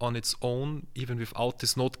work on its own even without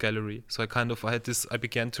this Notgalerie. So I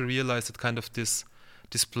began to realize that kind of this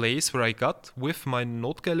place where I got with my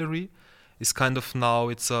Notgalerie is kind of now,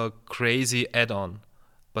 it's a crazy add-on,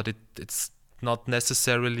 but it's not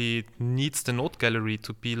necessarily needs the Notgalerie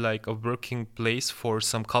to be like a working place for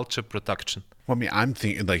some culture production. Well, I mean, I'm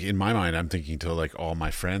thinking, like, in my mind, I'm thinking to, like, all my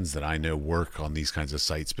friends that I know work on these kinds of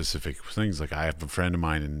site-specific things. Like, I have a friend of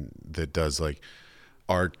mine that does, like,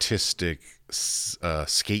 artistic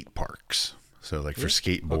skate parks. So, like, for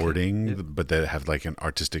skateboarding, okay. But they have, like, an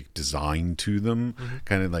artistic design to them. Mm-hmm.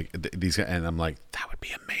 Kind of like these, and I'm like, that would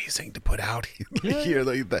be amazing to put out here.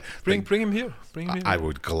 Like that. Bring him here. Bring him here. I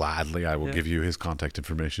would gladly. I will give you his contact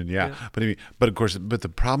information. Yeah. But I mean, but of course, but the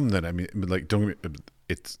problem that, I mean, like,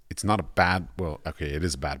 it's not a bad, well, okay, it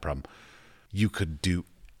is a bad problem. You could do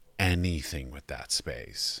anything with that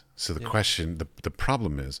space. So the question, the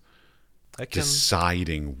problem is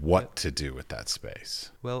deciding what to do with that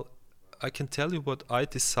space. Well, I can tell you what I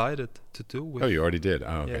decided to do with. Oh, you already did?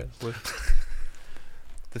 Oh, okay. Yeah,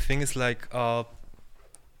 the thing is, like,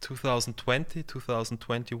 2020,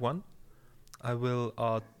 2021, I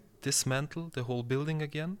will dismantle the whole building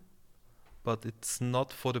again, but it's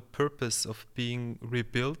not for the purpose of being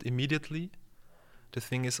rebuilt immediately. The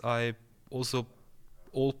thing is,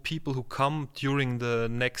 all people who come during the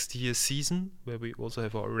next year season, where we also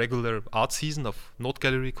have our regular art season of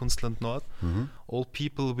Notgalerie Kunstland Nord, all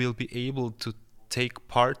people will be able to take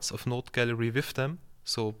parts of Notgalerie with them,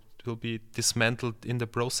 so it will be dismantled in the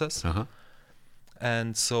process.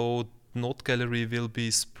 And so Notgalerie will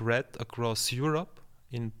be spread across Europe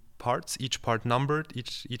in parts, each part numbered,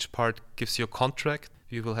 each part gives you a contract.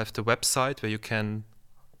 You will have the website where you can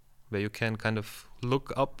kind of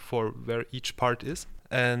look up for where each part is.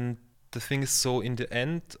 And the thing is, so in the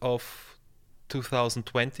end of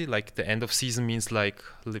 2020, like, the end of season means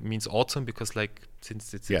autumn, because, like,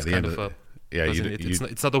 since it's kind of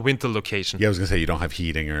it's not a winter location. Yeah, I was gonna say you don't have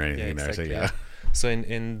heating or anything there. Exactly, so So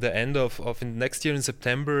in the end of next year in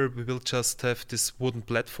September, we will just have this wooden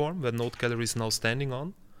platform where Notgalerie is now standing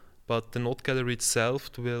on, but the Notgalerie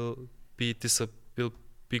itself will be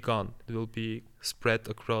gone. It will be spread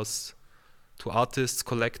across to artists,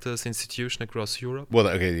 collectors, institutions across Europe. Well,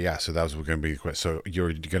 okay, yeah. So that was going to be the question. So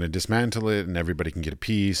you're going to dismantle it, and everybody can get a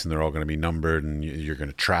piece, and they're all going to be numbered, and you're going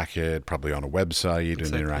to track it probably on a website,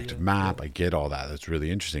 an interactive map. Yeah. I get all that. That's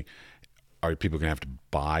really interesting. Are people going to have to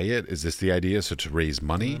buy it? Is this the idea? So to raise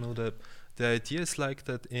money? No, the idea is like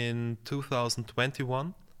that in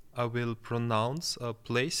 2021, I will pronounce a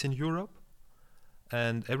place in Europe,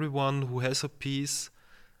 and everyone who has a piece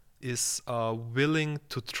is willing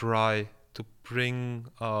to try to bring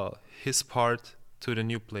his part to the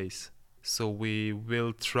new place. So we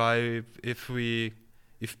will try,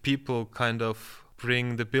 if people kind of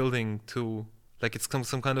bring the building to, like, it's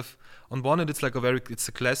some kind of, on one hand it's like it's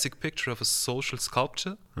a classic picture of a social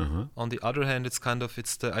sculpture. On the other hand, it's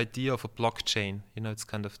the idea of a blockchain. You know, it's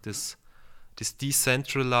kind of this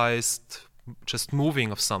decentralized just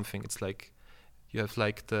moving of something. It's like you have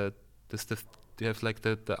like the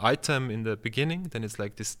item in the beginning, then it's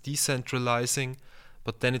like this decentralizing,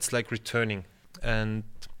 but then it's like returning. And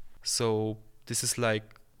So this is like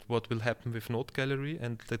what will happen with Notgalerie,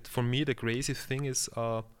 and that for me the crazy thing is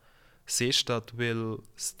Seestadt will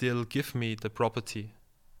still give me the property.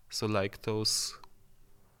 So like those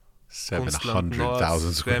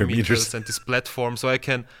 700,000 square meters and this platform. So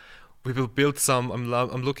we will build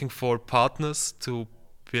I'm looking for partners to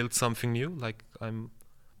build something new. Like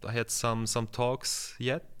I had some talks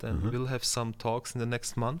yet, and we'll have some talks in the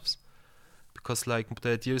next months, because like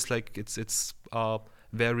the idea is like it's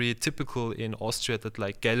very typical in Austria that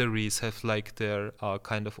like galleries have like their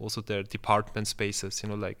kind of also their department spaces,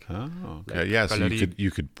 like. Oh, okay. Like yeah, so Galerie.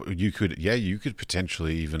 you could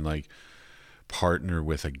potentially even like partner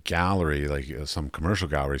with a gallery, like some commercial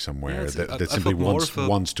gallery somewhere that simply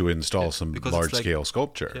wants to install some large scale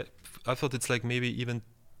sculpture. Yeah, I thought it's like maybe even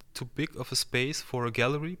too big of a space for a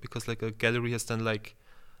gallery, because like a gallery has then like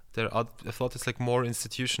I thought it's like more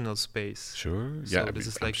institutional space. Sure. So yeah. this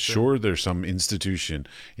is I'm like sure there's some institution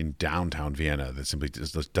in downtown Vienna that simply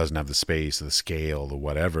doesn't have the space, the scale, the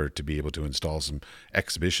whatever to be able to install some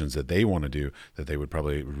exhibitions that they want to do, that they would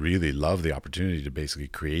probably really love the opportunity to basically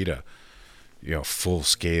create a full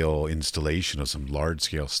scale installation of some large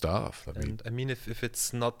scale stuff. I mean, if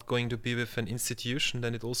it's not going to be with an institution,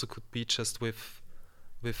 then it also could be just with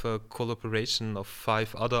a collaboration of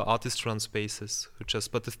 5 other artist-run spaces.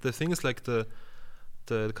 But the thing is like the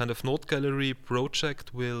kind of Notgalerie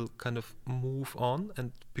project will kind of move on,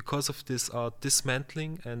 and because of this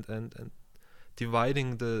dismantling and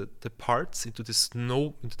dividing the parts into this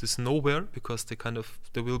nowhere, because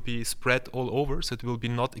they will be spread all over, so it will be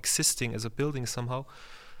not existing as a building somehow,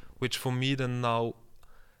 which for me then now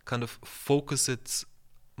kind of focuses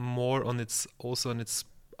more on its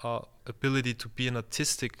ability to be an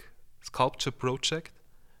artistic sculpture project,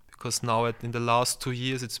 because now in the last 2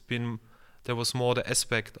 years there was more the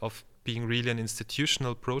aspect of being really an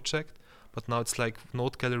institutional project, but now it's like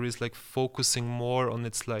Notgalerie is like focusing more on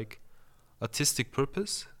its like artistic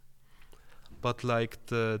purpose, but like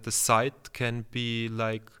the site can be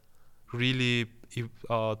like really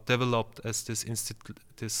developed as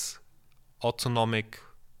this autonomic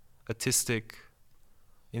artistic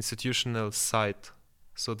institutional site.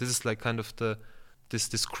 So this is like kind of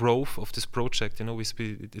this growth of this project.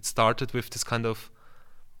 It started with this kind of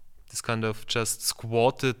just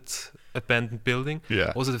squatted abandoned building.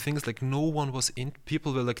 Yeah. Also the thing is like no one was in.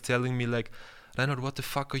 People were like telling me like, Reinhold, what the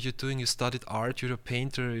fuck are you doing? You studied art, you're a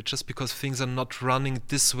painter. Just because things are not running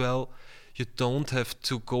this well, you don't have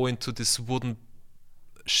to go into this wooden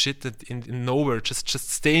shit in nowhere. Just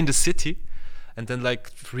stay in the city. And then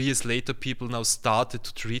like 3 years later, people now started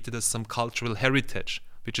to treat it as some cultural heritage,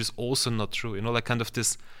 which is also not true. Like kind of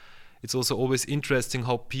this, it's also always interesting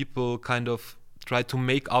how people kind of try to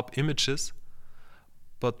make up images,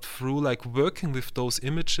 but through like working with those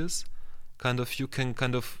images, you can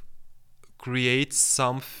kind of create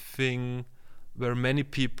something where many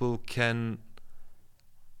people can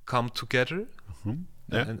come together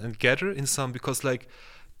and gather in some, because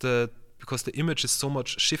the image is so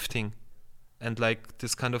much shifting. And like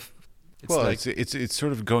this kind of, it's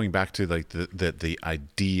sort of going back to like the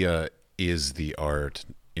idea is the art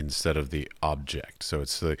instead of the object. So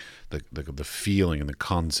it's the feeling and the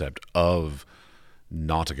concept of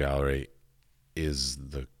Notgalerie is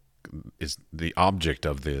the object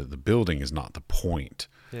of the building, is not the point.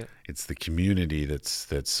 Yeah. It's the community that's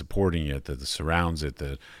supporting it, that surrounds it,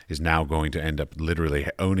 that is now going to end up literally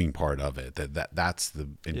owning part of it. That's the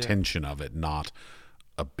intention of it, not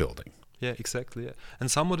a building. Yeah, exactly. Yeah.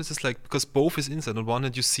 And somewhat this is like, because both is inside. On one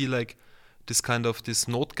hand, you see like this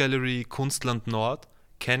Notgalerie Kunstland Nord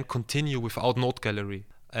can continue without Notgalerie.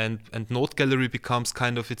 And Notgalerie becomes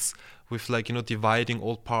kind of, it's with like, dividing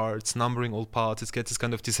all parts, numbering all parts. It gets this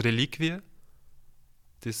reliquie.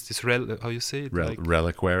 How you say it?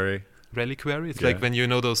 Reliquary. Reliquary. It's like when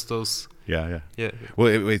those. Yeah.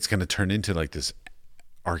 Well, it's going to turn into like this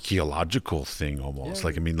archaeological thing almost.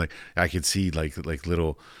 Like, I mean, like I could see like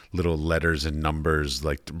little letters and numbers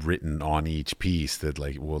like written on each piece that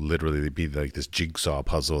like will literally be like this jigsaw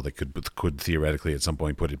puzzle that could theoretically at some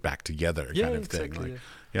point put it back together kind of exactly, thing.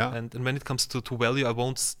 Like, And when it comes to value,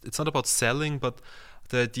 it's not about selling, but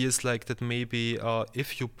the idea is like that maybe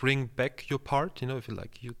if you bring back your part, if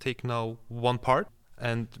you take now one part,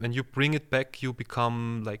 and when you bring it back, you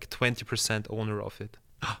become like 20% owner of it.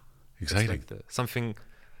 Exciting. Like something.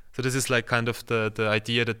 So this is like kind of the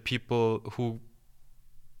idea that people who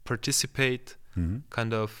participate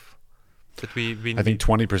kind of that we I think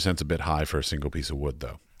 20% is a bit high for a single piece of wood,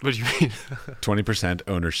 though. What do you mean? 20%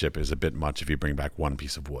 ownership is a bit much if you bring back one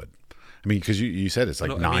piece of wood. I mean, because you said it's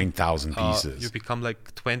like 9,000 pieces. You become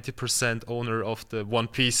like 20% owner of the one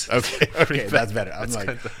piece. Okay, that's better.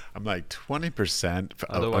 I'm like 20%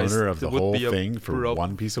 owner of the whole thing for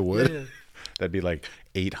one piece of wood. Yeah. That'd be like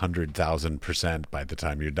 800,000% by the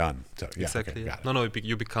time you're done. So yeah, exactly. Okay, No,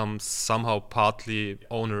 you become somehow partly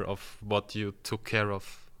owner of what you took care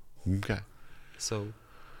of. Okay. So.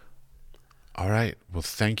 All right. Well,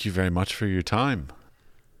 thank you very much for your time.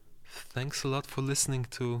 Thanks a lot for listening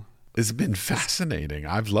to. It's been fascinating.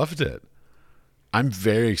 I've loved it. I'm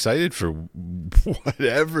very excited for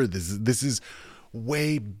whatever this is.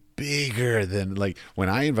 Way bigger than, like, when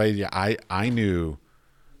I invited you, I knew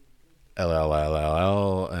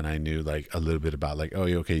LLLLL and I knew like a little bit about like, oh,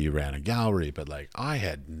 okay, you ran a gallery, but like I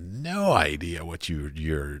had no idea what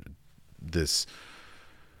you're this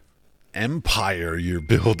empire you're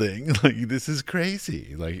building. Like, this is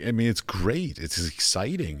crazy. Like, I mean, it's great. It's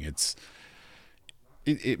exciting.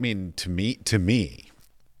 I mean, to me,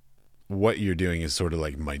 what you're doing is sort of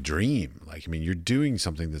like my dream. Like, I mean, you're doing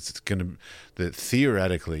something that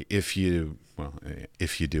theoretically, if you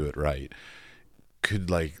do it right, could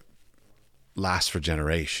like last for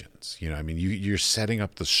generations. You know, I mean, you're setting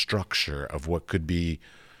up the structure of what could be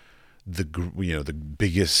the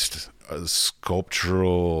biggest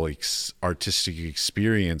sculptural artistic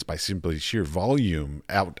experience by simply sheer volume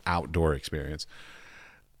outdoor experience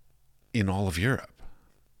in all of Europe.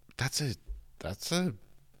 That's a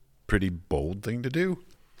pretty bold thing to do.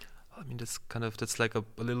 I mean, that's like a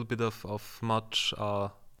little bit of much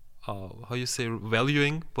how you say,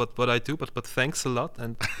 valuing what I do, but thanks a lot.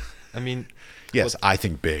 And I mean, yes, I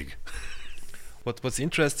think big. What's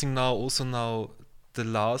interesting now, the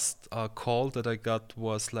last call that I got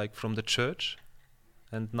was like from the church,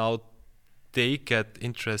 and now they get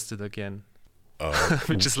interested again,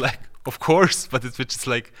 which is like, of course, but which is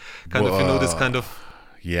like kind of this kind of.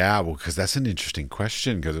 Yeah, well, because that's an interesting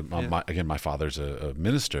question. Because my father's a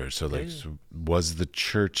minister, so like, was the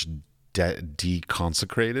church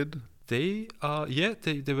deconsecrated? They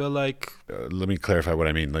were like. Let me clarify what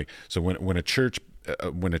I mean. Like, so when a church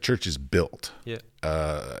is built,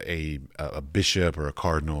 a bishop or a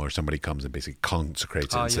cardinal or somebody comes and basically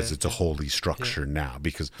consecrates it and says it's a holy structure now,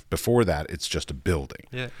 because before that it's just a building.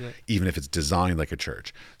 Even if it's designed like a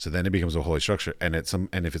church, so then it becomes a holy structure, and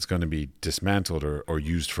if it's going to be dismantled or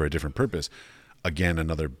used for a different purpose, again,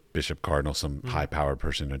 another bishop, cardinal, some high-powered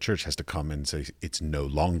person in a church has to come and say it's no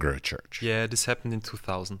longer a church. Yeah, this happened in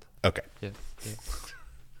 2000. Okay. Yeah.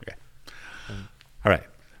 Okay. All right.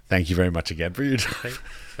 Thank you very much again for your time.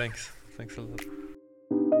 Thanks a lot.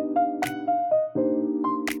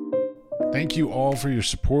 Thank you all for your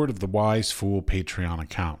support of the Wise Fool Patreon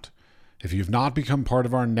account. If you have not become part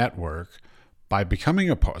of our network, by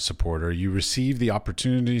becoming a supporter, you receive the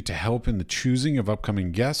opportunity to help in the choosing of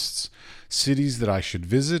upcoming guests, cities that I should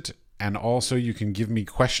visit, and also you can give me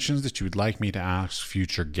questions that you would like me to ask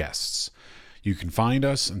future guests. You can find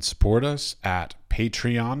us and support us at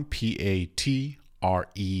Patreon,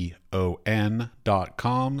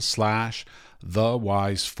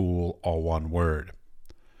 patreon.com/thewisefool, all one word.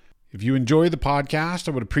 If you enjoy the podcast,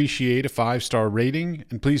 I would appreciate a 5-star rating,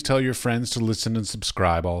 and please tell your friends to listen and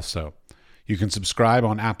subscribe also. You can subscribe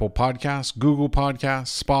on Apple Podcasts, Google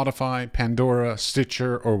Podcasts, Spotify, Pandora,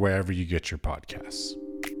 Stitcher, or wherever you get your podcasts.